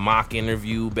like a mock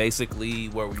interview, basically,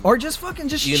 where we or just fucking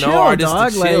chill, or just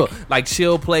dog. Chill,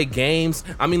 chill, play games.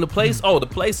 The place. The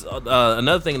place.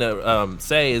 Another thing to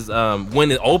say is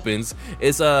when it opens,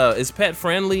 it's pet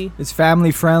friendly. It's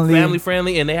family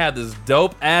friendly, and they have this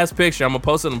dope ass picture. I'm gonna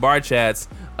post it in the bar chats.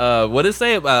 What does it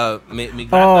say? What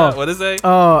does it say?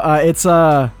 It's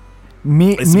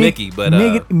it's Mickey, but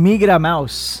Migra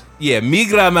Mouse. Yeah,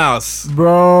 Migra Mouse,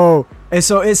 bro. And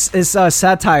so it's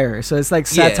satire. So it's like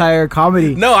satire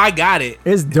comedy. No, I got it.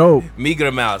 It's dope.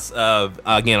 Migra Mouse.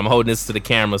 Again, I'm holding this to the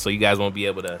camera so you guys won't be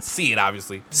able to see it,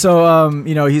 obviously. So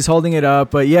he's holding it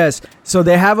up, but yes. So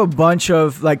they have a bunch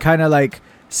of kind of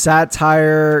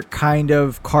satire kind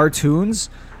of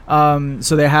cartoons.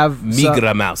 So they have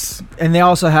Migra Mouse, and they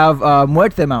also have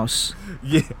Muerte Mouse.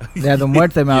 Yeah, they have the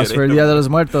Muerte Mouse for Dia de los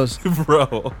Muertos,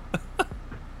 bro.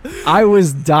 I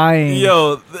was dying.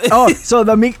 Yo. So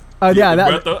the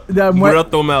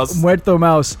Muerto Mouse. Muerto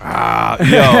Mouse.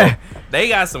 Yo, they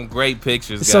got some great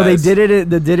pictures, guys. So they did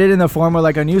it in the form of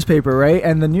a newspaper, right?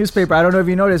 And the newspaper, I don't know if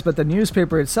you noticed, but the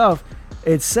newspaper itself,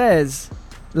 it says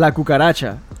La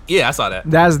Cucaracha. Yeah, I saw that.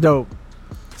 That's dope.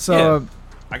 So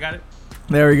I got it.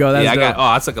 There we go. That's dope.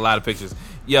 I took a lot of pictures.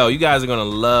 Yo, you guys are gonna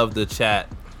love the chat.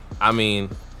 Man.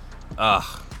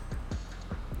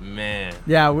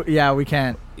 Yeah, we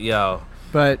can't. Yo,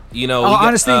 But you know,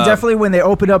 honestly, definitely when they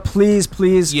open up,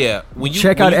 please, yeah, when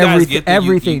check out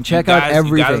everything. Check out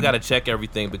everything. You guys got to check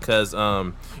everything because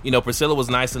you know, Priscilla was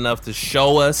nice enough to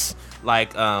show us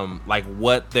like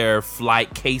what their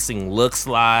flight casing looks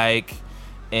like,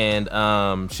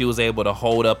 and she was able to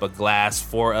hold up a glass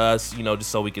for us, you know,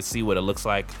 just so we could see what it looks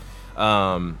like.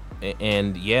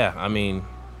 And yeah, I mean,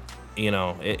 you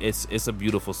know, it's a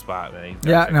beautiful spot, man.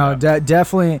 Yeah, no,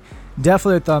 definitely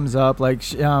a thumbs up. Like,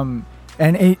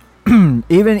 and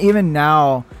even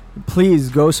now, please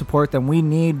go support them. We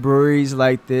need breweries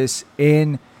like this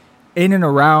in and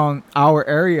around our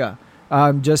area.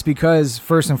 Just because,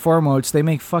 first and foremost, they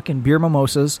make fucking beer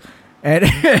mimosas. And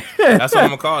that's what I'm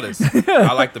gonna call this.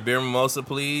 I like the beer mimosa,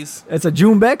 please. It's a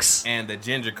Junebex and the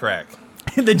ginger crack.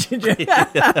 The ginger.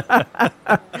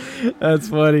 That's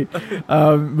funny.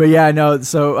 But yeah, no.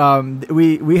 So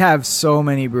we have so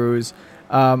many brews.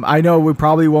 I know we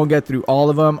probably won't get through all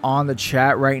of them on the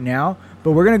chat right now,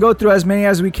 but we're gonna go through as many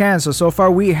as we can. So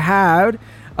far we had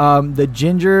the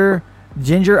ginger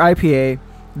IPA.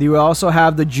 We also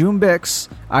have the Junebex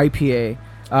IPA,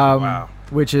 wow,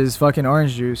 which is fucking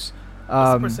orange juice.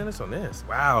 What's the percentage on this?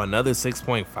 Wow, another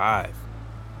 6.5.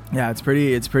 Yeah, it's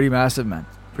pretty massive, man.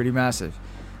 Pretty massive.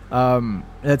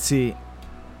 Let's see.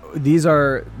 These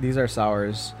are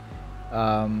sours.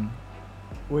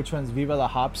 Which one's Viva la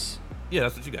Hops? Yeah,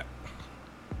 that's what you got.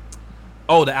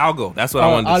 Oh, the Algo. That's what I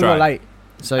wanted to try. Algo Light.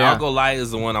 So yeah. Algo Light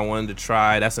is the one I wanted to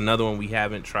try. That's another one we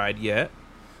haven't tried yet.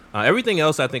 Everything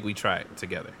else I think we tried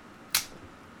together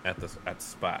at the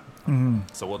spot. Mm-hmm.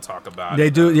 So we'll talk about they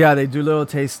it. Do little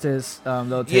tasters.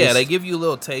 Yeah, they give you a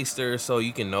little taster so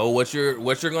you can know what you're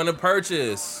going to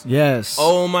purchase. Yes.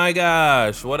 Oh my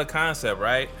gosh, what a concept,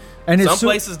 right? And some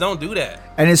places don't do that.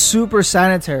 And it's super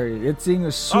sanitary. It's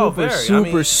super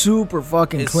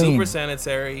fucking it's clean. It's super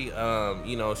sanitary.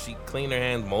 You know, she cleaned her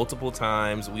hands multiple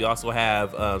times. We also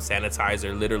have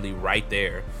sanitizer literally right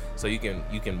there. So you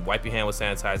can wipe your hand with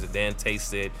sanitizer, then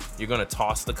taste it. You're going to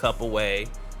toss the cup away.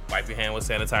 Wipe your hand with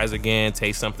sanitizer again,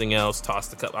 taste something else, toss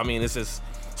the cup. I mean, it's just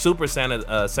super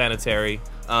sanitary.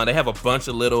 They have a bunch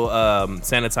of little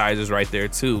sanitizers right there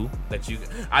too.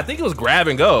 I think it was grab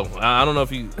and go. I don't know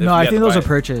if you. I think those are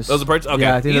purchased. Those are purchased. Okay.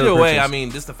 Yeah, I think either way, I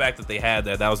mean, just the fact that they had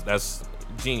that's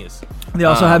genius. They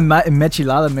also have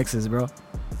mechilada mixes, bro.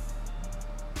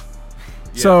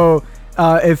 Yeah. So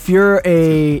if you're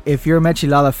a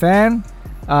mechilada fan,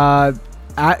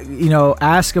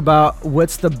 ask about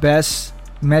what's the best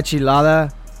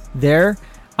mechilada there.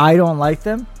 I don't like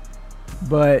them.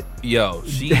 But yo,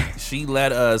 she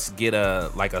let us get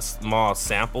a small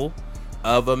sample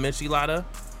of a michelada.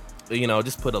 You know,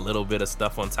 just put a little bit of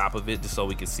stuff on top of it just so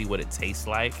we could see what it tastes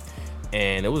like,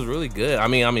 and it was really good. I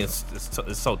mean, it's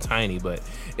so tiny, but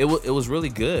it was really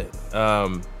good.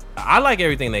 I like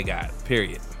everything they got.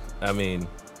 Period. I mean,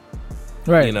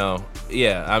 right? You know,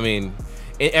 yeah. I mean.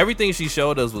 Everything she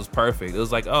showed us was perfect. It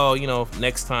was like, oh, you know,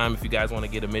 next time if you guys want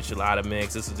to get a michelada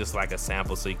mix, this is just like a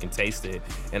sample so you can taste it.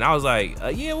 And I was like,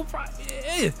 yeah,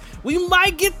 we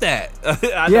might get that.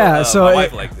 So my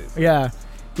wife liked this. Yeah,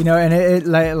 you know, and it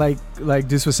like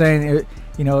Deuce was saying,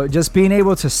 you know, just being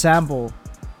able to sample,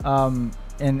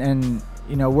 and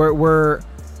you know, we're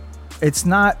it's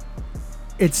not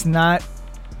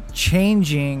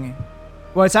changing.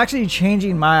 Well, it's actually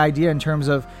changing my idea in terms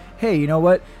of, hey, you know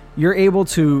what? You're able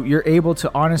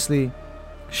to honestly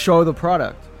show the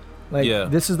product. Like,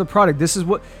 this is the product. This is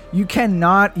what you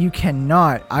cannot.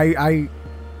 I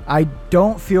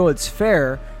don't feel it's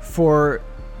fair for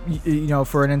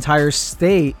for an entire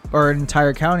state or an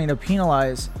entire county to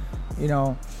penalize,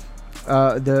 the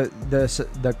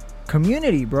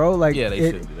community, bro. Like, yeah,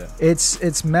 they should do that.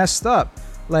 It's messed up.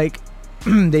 Like,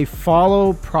 they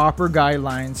follow proper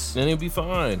guidelines, and it'll be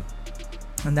fine.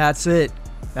 And that's it.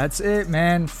 That's it,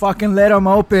 man. Fucking let them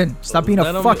open. Stop being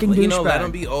a fucking douchebag. Let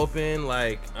them be open.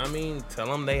 Like, I mean, tell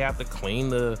them they have to clean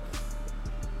the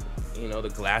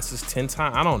glasses 10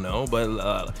 times. I don't know,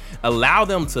 but allow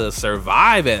them to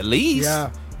survive at least.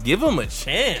 Yeah. Give them a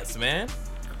chance, man.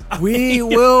 We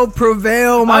will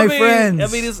prevail, my friends. I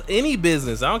mean, it's any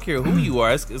business. I don't care who you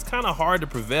are. It's kind of hard to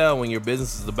prevail when your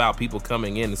business is about people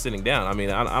coming in and sitting down. I mean,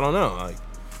 I don't know. Like,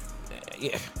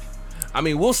 yeah. I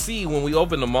mean, we'll see when we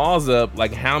open the malls up,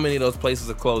 like, how many of those places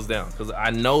are closed down. Because I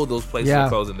know those places are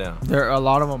closing down. A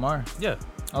lot of them are. Yeah.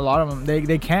 A lot of them.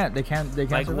 They can't. Like,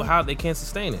 how they can't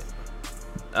sustain it.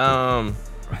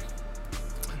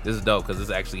 This is dope because this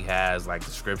actually has, like,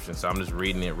 description. So I'm just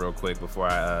reading it real quick before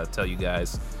I tell you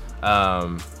guys.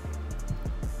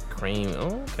 Cream.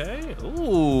 Okay.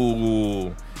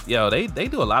 Ooh. Yo, they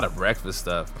do a lot of breakfast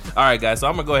stuff. All right, guys. So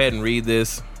I'm going to go ahead and read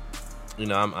this. You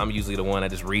know, I'm usually the one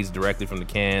that just reads directly from the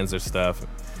cans or stuff.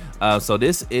 So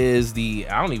this is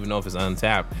I don't even know if it's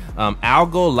untapped.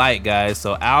 Algo Light, guys.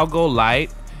 So Algo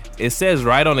Light, it says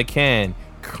right on the can,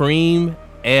 cream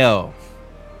ale.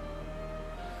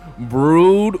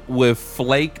 Brewed with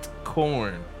flaked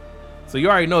corn. So you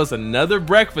already know it's another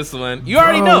breakfast one. You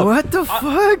already know. What the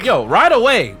fuck? Yo, right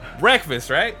away. Breakfast,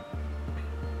 right?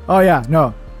 Oh, yeah.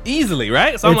 No. Easily,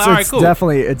 right? So I'm like, all right, cool.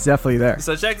 It's definitely there.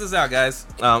 So check this out, guys.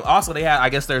 Also, they have, I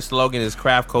guess their slogan is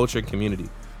craft culture and community.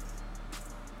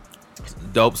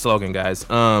 Dope slogan, guys.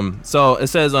 So it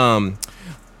says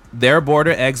their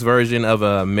Border X version of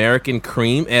American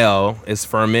cream ale is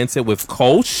fermented with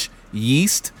Kolsch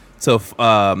yeast to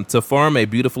form a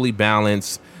beautifully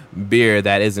balanced beer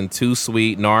that isn't too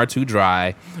sweet nor too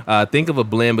dry. Think of a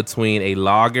blend between a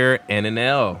lager and an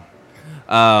ale.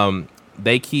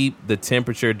 They keep the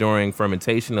temperature during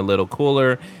fermentation a little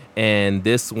cooler, and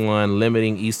this one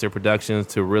limiting Easter productions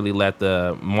to really let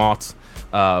the malt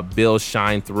bill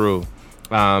shine through.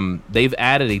 They've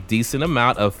added a decent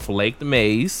amount of flaked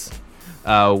maize,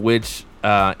 which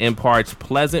imparts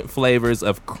pleasant flavors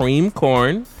of cream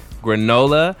corn,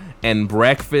 granola, and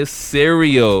breakfast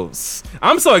cereals.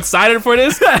 I'm so excited for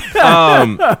this.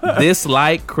 This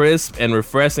light, crisp, and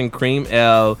refreshing cream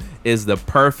ale is the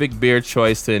perfect beer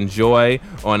choice to enjoy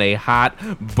on a hot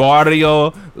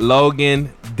Barrio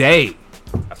Logan day.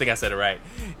 I think I said it right.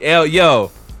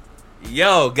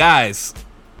 Yo, guys.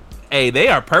 Hey, they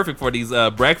are perfect for these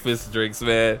breakfast drinks,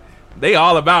 man. They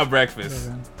all about breakfast.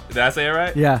 Yeah, did I say it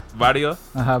right? Yeah. Barrio?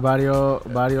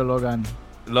 Barrio Logan.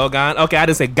 Logan. Okay, I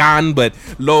didn't say Gan, but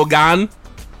Logan.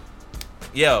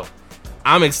 Yo,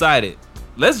 I'm excited.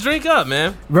 Let's drink up,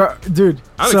 man. Bro, dude.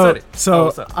 I'm excited.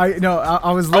 So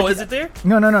I was looking. Oh, is it there?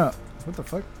 No. What the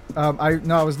fuck?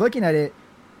 I was looking at it.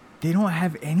 They don't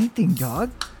have anything,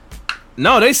 dog.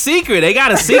 No, they secret. They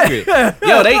got a secret.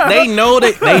 Yo, they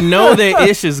know their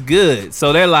ish is good.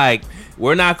 So they're like,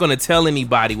 we're not gonna tell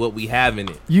anybody what we have in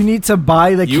it. You need to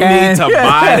buy the can. You need to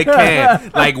buy the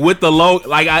can. Like with the logo.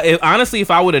 Like honestly,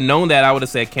 if I would have known that, I would have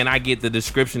said, can I get the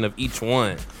description of each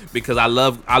one? Because I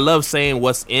love saying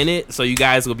what's in it. So you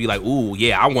guys will be like, ooh,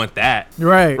 yeah, I want that.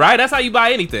 Right. That's how you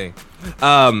buy anything.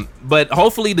 But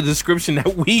hopefully the description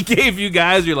that we gave you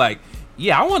guys, you're like,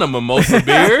 yeah, I want a mimosa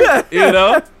beer, you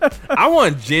know? I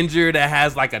want ginger that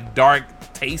has like a dark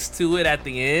taste to it at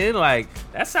the end. Like,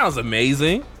 that sounds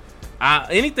amazing.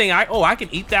 Anything I can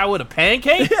eat that with a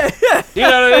pancake. You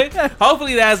know what I mean?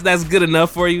 Hopefully that's good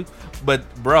enough for you. But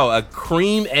bro, a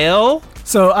cream ale?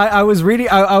 So I was reading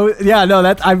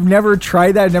I've never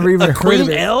tried that. I've never even heard of it. Cream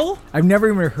ale? I've never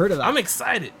even heard of that. I'm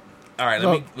excited. All right,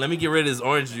 let me get rid of this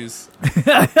orange juice.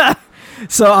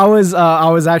 So I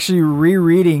was actually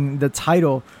rereading the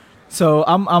title. So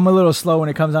I'm a little slow when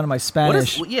it comes down to my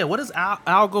Spanish. What does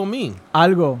algo mean?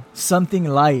 Algo, something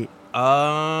light.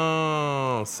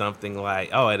 Oh, something light.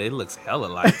 Oh, and it looks hella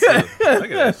light too. Look at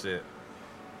that shit.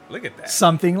 Look at that.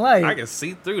 Something light. I can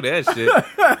see through that shit.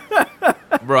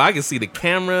 Bro, I can see the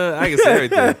camera. I can see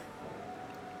everything.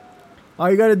 All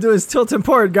you gotta do is tilt and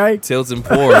pour it, guy. Tilt and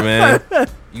pour, man.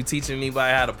 You teaching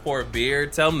anybody how to pour beer?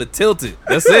 Tell them to tilt it.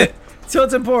 That's it.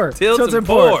 Tilt and pour. Tilt and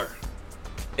pour.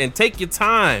 And take your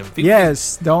time.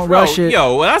 Yes, don't rush it.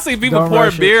 Yo, when I see people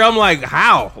pour beer, I'm like,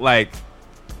 how? Like,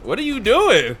 what are you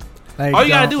doing? Like, all you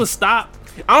gotta do is stop.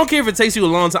 I don't care if it takes you a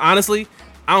long time. Honestly,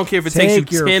 I don't care if it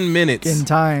takes you 10 minutes. In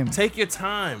time. Take your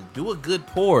time. Do a good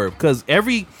pour. Because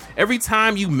every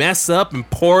time you mess up and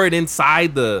pour it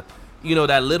inside the,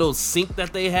 that little sink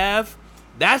that they have,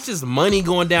 that's just money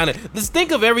going down it. Just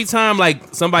think of every time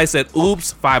like somebody said,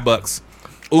 oops, $5.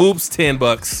 Oops,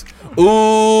 $10.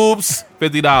 Oops,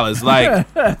 $50. Like,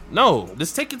 no,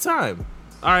 just take your time.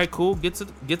 All right, cool. Get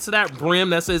to that brim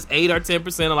that says 8 or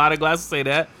 10%. A lot of glasses say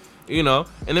that, and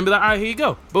then be like, all right, here you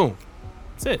go. Boom.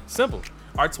 That's it. Simple.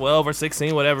 Or 12 or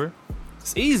 16, whatever.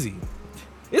 It's easy.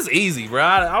 It's easy, bro.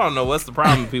 I don't know what's the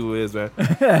problem with people is, man.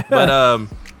 But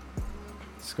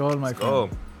Skull, my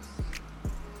friend.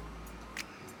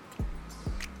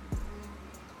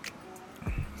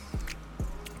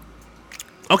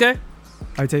 Okay.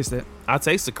 I taste it. I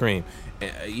taste the cream.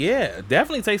 Yeah,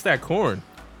 definitely taste that corn.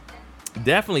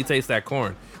 Definitely taste that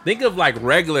corn. Think of like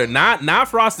regular, not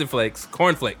Frosted Flakes,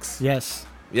 corn flakes. Yes.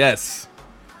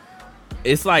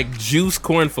 It's like juice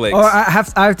corn flakes. Oh,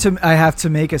 I have to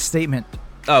make a statement.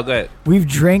 Oh, go ahead. We've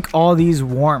drank all these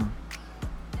warm.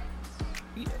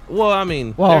 Well, I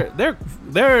mean, they're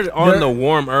on the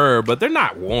warm herb, but they're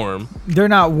not warm. They're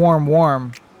not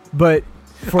warm, but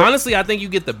honestly, I think you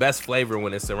get the best flavor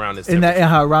when it's around this temperature.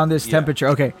 Around this temperature.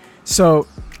 Okay, so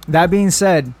that being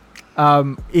said,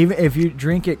 even if you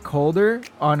drink it colder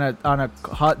on a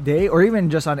hot day, or even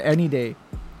just on any day,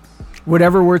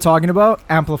 whatever we're talking about,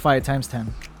 amplify it times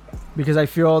 10. Because I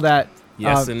feel that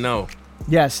yes and no.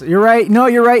 Yes, you're right. No,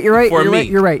 you're right. You're right. For you're me, right.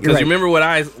 You're right. Because you remember what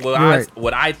I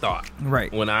thought.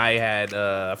 Right. When I had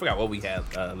I forgot what we had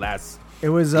last. It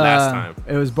was last time.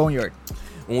 It was Boneyard.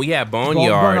 When we had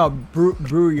Boneyard.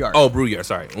 Brewyard. Oh, Brewyard.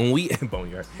 Sorry. When we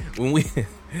Boneyard. When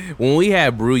we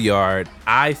had Brewyard,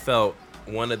 I felt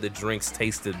one of the drinks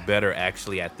tasted better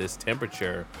actually at this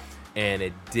temperature, and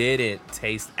it didn't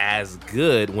taste as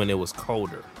good when it was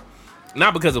colder.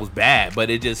 Not because it was bad,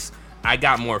 but it just. I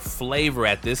got more flavor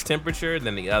at this temperature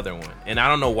than the other one. And I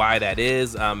don't know why that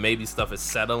is. Maybe stuff is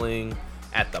settling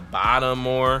at the bottom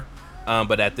more.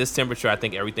 But at this temperature, I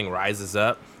think everything rises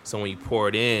up. So when you pour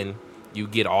it in, you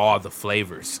get all the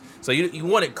flavors. So you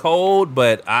want it cold,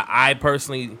 but I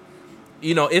personally,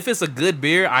 if it's a good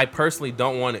beer, I personally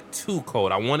don't want it too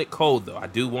cold. I want it cold, though. I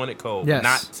do want it cold. Yes.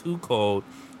 Not too cold,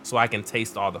 so I can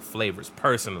taste all the flavors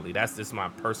personally. That's just my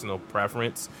personal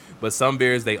preference. But some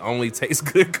beers, they only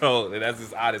taste good cold, and that's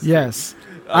just honest. Yes.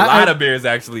 A lot of beers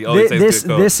actually only taste good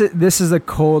cold. This is a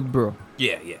cold brew.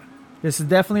 Yeah. This is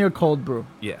definitely a cold brew.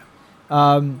 Yeah.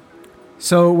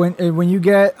 So when you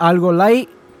get algo light,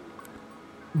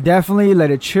 definitely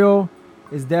let it chill.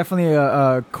 It's definitely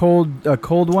a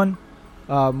cold one.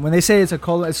 When they say it's a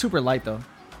cold, it's super light though.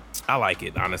 I like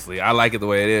it, honestly. I like it the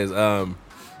way it is.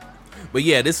 But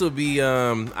yeah, this would be.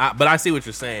 But I see what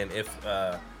you're saying. If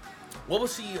what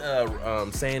was she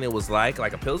saying? It was like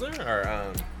a pilsner,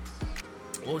 or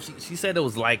well, she said it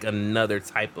was like another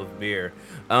type of beer.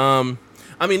 I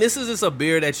mean, this is just a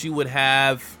beer that you would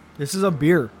have. This is a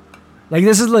beer. Like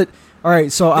this is lit. All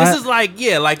right, so this is like a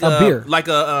beer, like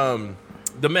a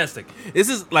domestic. This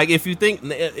is like, if you think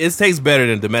it tastes better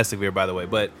than domestic beer, by the way.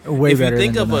 But if you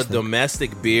think of a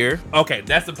domestic beer, okay,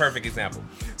 that's the perfect example.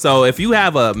 So if you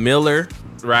have a Miller,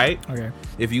 right? Okay.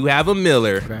 If you have a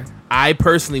Miller, okay. I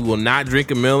personally will not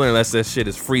drink a Miller unless that shit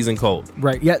is freezing cold.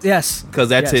 Right. Yeah. Yes. Because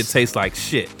that shit tastes like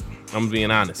shit. I'm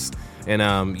being honest.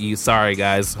 And sorry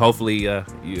guys. Hopefully you'll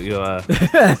be on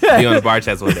the bar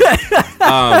chats one day.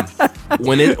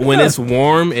 When it's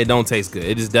warm, it don't taste good.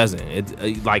 It just doesn't.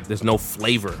 It like there's no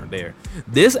flavor there.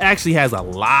 This actually has a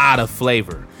lot of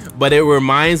flavor, but it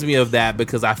reminds me of that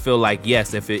because I feel like,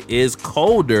 yes, if it is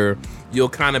colder, you'll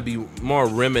kind of be more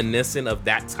reminiscent of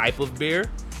that type of beer,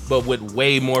 but with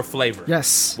way more flavor.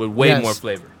 Yes, with way more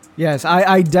flavor. Yes,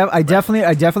 I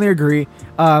definitely agree.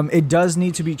 It does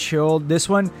need to be chilled. This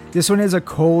one is a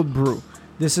cold brew.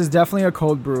 This is definitely a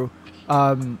cold brew.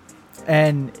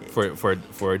 And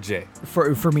for a J.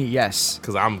 For me, yes.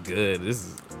 Because I'm good. This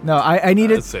is I need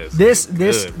it.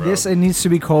 This it needs to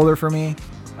be colder for me.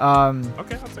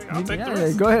 Okay, I'll take the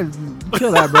rest. Go ahead,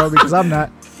 kill that, bro, because I'm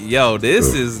not. Yo,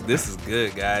 this is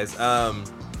good, guys.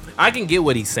 I can get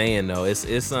what he's saying though.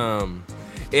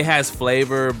 It has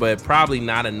flavor, but probably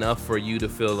not enough for you to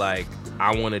feel like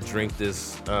I want to drink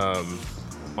this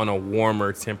on a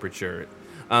warmer temperature.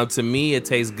 To me, it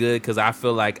tastes good because I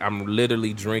feel like I'm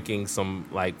literally drinking some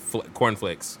like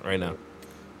cornflakes right now.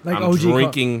 Like I'm OG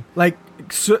drinking like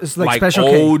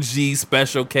Special OG K.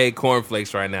 Special K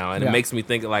cornflakes right now, and it makes me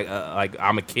think like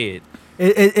I'm a kid.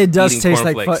 It does taste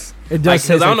like it does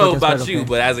taste like. I don't know about you,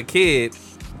 but as a kid,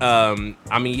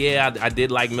 I mean, yeah, I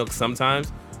did like milk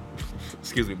sometimes.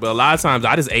 Excuse me, but a lot of times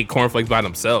I just ate cornflakes by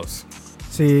themselves.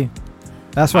 See,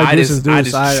 that's why I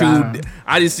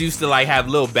just used to like have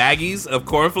little baggies of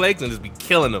cornflakes and just be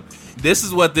killing them. This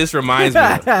is what this reminds me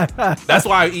of. That's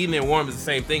why eating it warm is the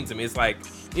same thing to me. It's like,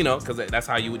 because that's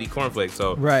how you would eat cornflakes.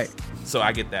 So right. So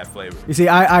I get that flavor. You see,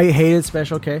 I hated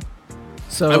Special K.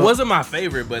 So it wasn't my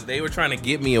favorite, but they were trying to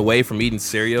get me away from eating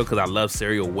cereal because I love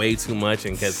cereal way too much,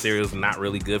 and because cereal's not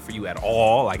really good for you at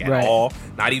all, all.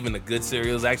 Not even the good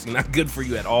cereal is actually not good for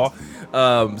you at all.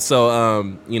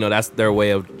 So that's their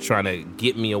way of trying to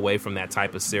get me away from that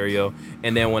type of cereal.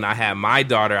 And then when I had my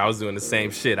daughter, I was doing the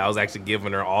same shit. I was actually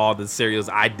giving her all the cereals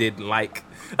I didn't like.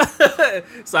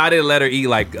 So I didn't let her eat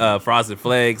like Frosted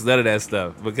Flakes, none of that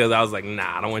stuff, because I was like,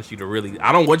 nah, I don't want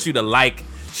you to like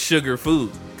sugar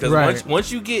food, because once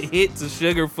you get hit to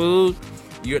sugar food,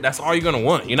 that's all you're gonna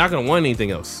want. You're not gonna want anything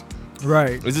else.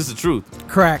 Right. It's just the truth.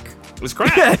 Crack. It's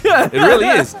crack. It really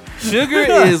is. Sugar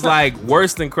is like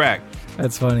worse than crack.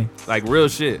 That's funny. Like real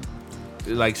shit.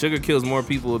 Like sugar kills more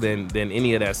people than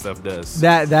any of that stuff does.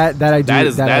 That I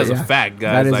do. That is a fact,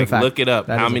 guys. Like look it up.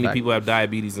 How many people have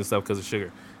diabetes and stuff because of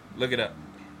sugar? Look it up.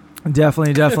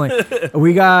 Definitely.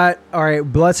 We got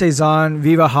Blood Saison,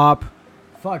 Viva Hop.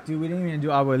 Fuck, dude, we didn't even do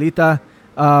Abuelita.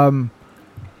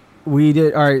 We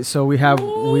did. All right, so we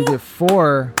did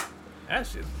 4. That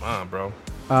shit's bomb, bro.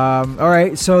 All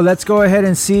right, so let's go ahead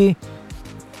and see.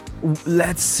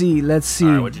 Let's see. All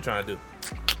right, what you trying to do?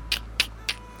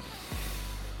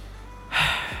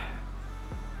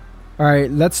 All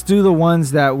right, let's do the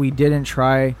ones that we didn't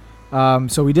try.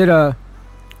 So we did I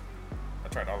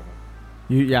tried all of them.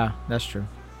 Yeah, that's true.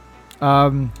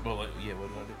 Well, what do you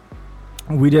want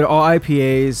to do? We did all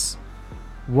IPAs,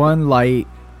 one light.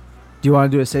 Do you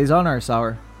want to do a saison or a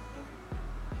sour?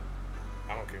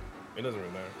 I don't care. It doesn't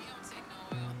really matter.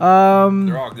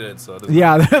 They're all good, so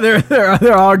yeah,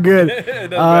 they're all good. it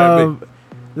doesn't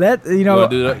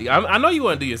matter. I know you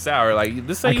want to do your sour. Like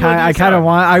this. I kind of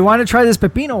want. I want to try this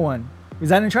pepino one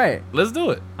because I didn't try it. Let's do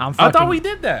it. I thought we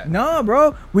did that. No,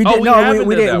 bro. We Oh, did. we No, haven't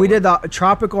we did did. that We one. did the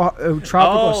tropical sour. Let's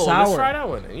try that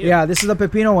one. Yeah, this is the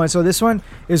pepino one. So this one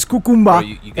is cucumba. Bro,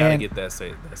 you gotta get that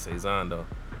saison though.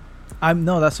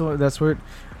 That's what.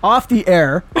 Off the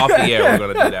air. Off the air, we're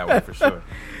gonna do that one for sure.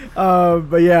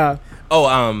 But yeah. Oh,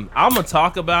 I'm gonna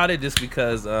talk about it just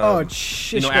because.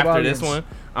 After this one,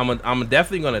 I'm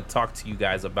definitely gonna talk to you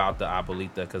guys about the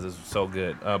Abuelita because it's so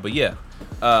good. But yeah,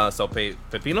 so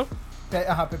pepino.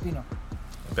 Pepino.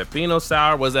 Pepino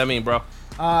sour. What does that mean, bro?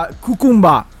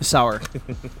 Cucumba sour.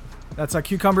 That's a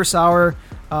cucumber sour.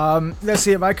 Let's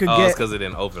see if I could get. It's because it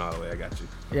didn't open all the way. I got you.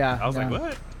 Yeah. I was like,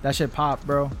 what? That shit pop,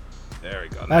 bro. There we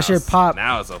go. That shit pop.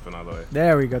 Now it's open all the way.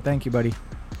 There we go. Thank you, buddy.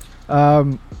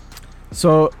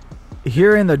 So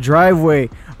here in the driveway.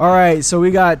 All right. So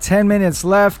we got 10 minutes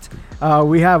left.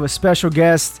 We have a special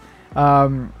guest.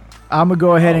 I'm gonna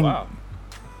go ahead and. Wow.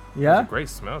 Yeah. There's a great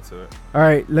smell to it. All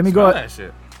right. Let me Smell go. that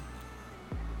shit.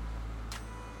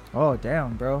 Oh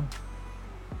damn, bro.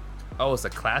 Oh, it's a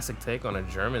classic take on a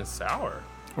German sour.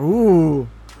 Ooh.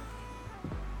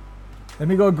 Let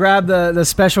me go grab the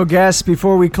special guest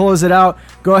before we close it out.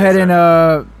 Go ahead and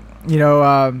I'll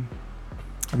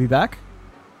be back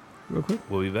real quick.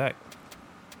 We'll be back.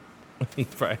 He's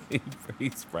right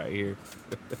here.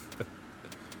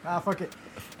 Fuck it.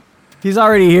 He's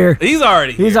already here. He's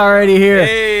already here.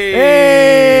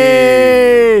 Hey!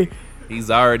 He's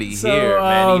already here,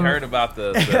 man. He heard about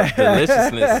the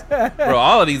deliciousness. Bro,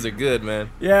 all of these are good,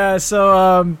 man. Yeah,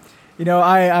 so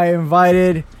I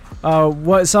invited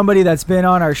somebody that's been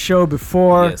on our show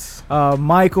before. Yes.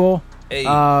 Michael. Hey.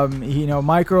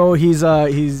 Michael,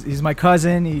 he's my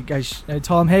cousin. I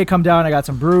told him, hey, come down. I got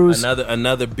some brews.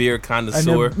 Another beer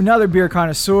connoisseur. Another beer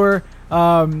connoisseur.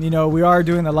 We are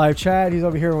doing the live chat. He's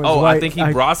over here with his wife. I think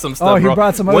he brought some stuff. Oh, he bro.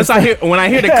 brought some other stuff. When I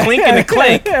hear the clink and the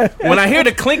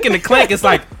clank, it's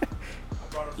like,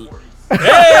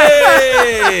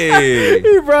 hey!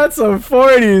 He brought some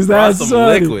 40s. That's some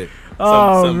funny. liquid.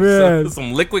 Man,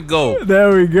 some liquid gold.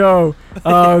 There we go.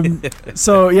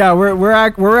 So yeah, we're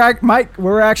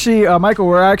actually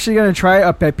gonna try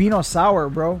a pepino sour,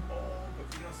 bro.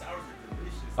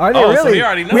 Are they really? So he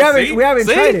already knows. We haven't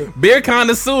tried it. Beer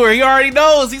connoisseur. He already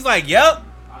knows. He's like, yep.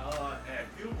 At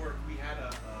Fieldwork, we had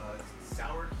a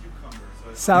sour cucumber.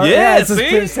 So Sour. Yeah, it's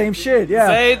the same shit. Yeah.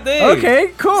 Same thing.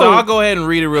 Okay, cool. So I'll go ahead and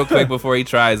read it real quick before he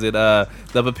tries it. The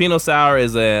Pepino Sour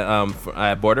is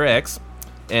at Border X,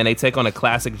 and they take on a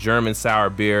classic German sour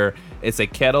beer. It's a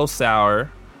kettle sour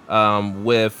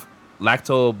with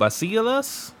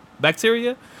lactobacillus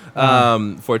bacteria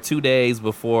for 2 days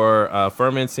before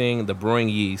fermenting the brewing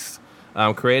yeast,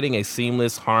 creating a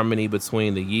seamless harmony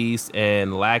between the yeast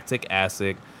and lactic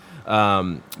acid.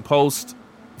 Post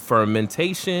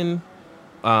fermentation,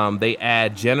 they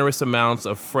add generous amounts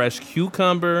of fresh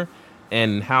cucumber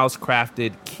and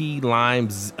house-crafted key lime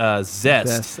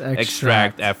zest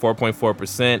extract at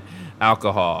 4.4%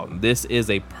 alcohol. This is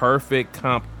a perfect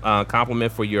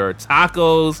complement for your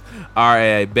tacos, or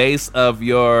a base of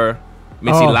your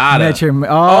michelada.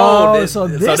 So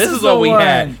this is what we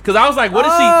had. Because I was like, what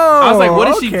did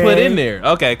she put in there?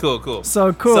 Okay, cool.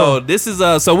 So cool. So this is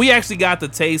so we actually got to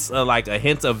taste like a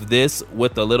hint of this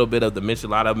with a little bit of the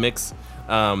michelada mix.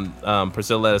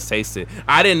 Priscilla let us taste it.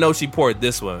 I didn't know she poured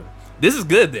this one. This is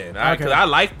good then. Because I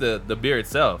like the beer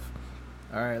itself.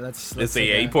 All right, let's see.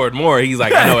 Yeah, he poured more. He's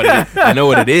like, I know what it is. I know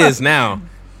what it is now.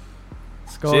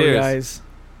 Let's go, cheers, guys.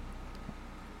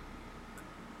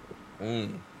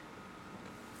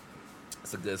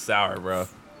 It's a good sour, bro.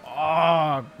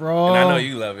 Oh, bro. And I know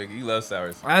you love it. You love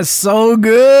sours. That's so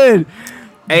good.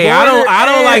 Hey, I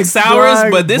don't like sours,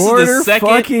 but this is the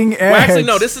second. Well, actually,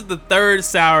 no, this is the third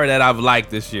sour that I've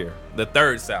liked this year. The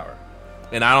third sour,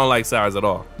 and I don't like sours at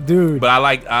all, dude. But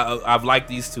I've liked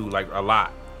these two like a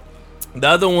lot. The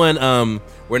other one,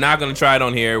 we're not gonna try it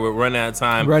on here. We're running out of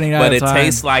time. But it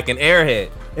tastes like an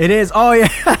Airhead. It is. Oh yeah.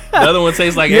 The other one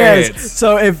tastes like Airheads.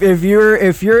 So if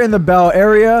you're in the Bell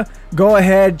area, go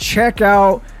ahead, check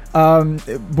out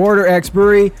Border X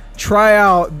Brewery. Try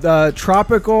out the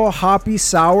Tropical Hoppy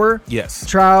Sour. Yes.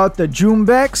 Try out the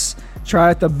Jumbex.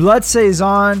 Try out the Blood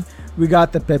Saison. We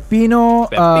got the Pepino.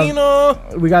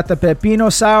 We got the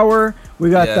Pepino Sour. We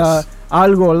got the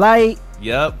Algo Light.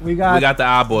 Yep. We got the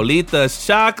Abuelita's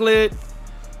chocolate.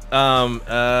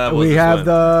 We have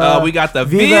we got the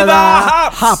Viva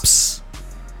hops.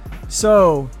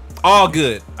 So all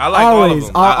good. I like all of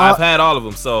them. I've had all of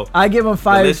them. So I give them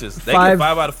 5. Delicious. They get 5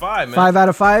 out of 5, man. 5 out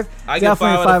of 5. I give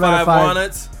 5 out of 5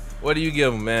 walnuts. What do you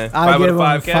give them, man? 5 out of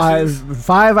 5 cashews.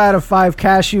 5 out of 5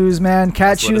 cashews, man.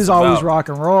 Cashews always rock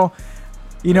and roll.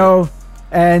 You know,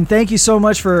 and thank you so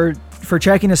much for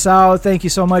checking us out. Thank you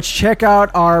so much. Check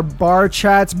out our bar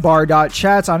chats,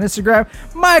 bar.chats on Instagram.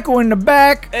 Michael in the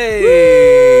back. Hey.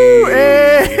 Woo!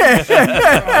 Hey.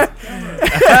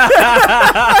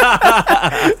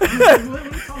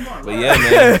 But yeah,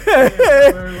 man.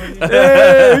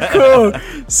 Hey, cool.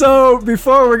 So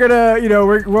before we're gonna,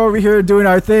 we're over here doing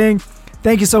our thing.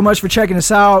 Thank you so much for checking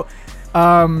us out.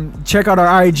 Check out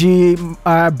our IG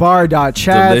bar.chats.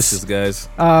 Delicious, guys.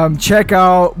 Check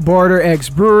out Border X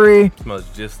Brewery. Smells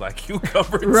just like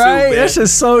cucumber too, right? man. That's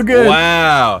just so good.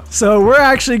 Wow. So we're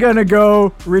actually gonna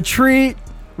go retreat.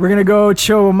 We're gonna go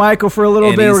chill with Michael for a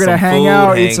little bit. We're gonna hang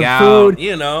out, eat some food.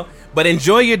 But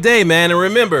enjoy your day, man, and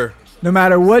remember, no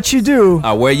matter what you do,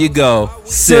 where you go,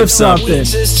 sip something.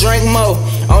 Just drink more.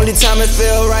 Only time it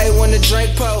feel right when the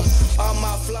drink pour.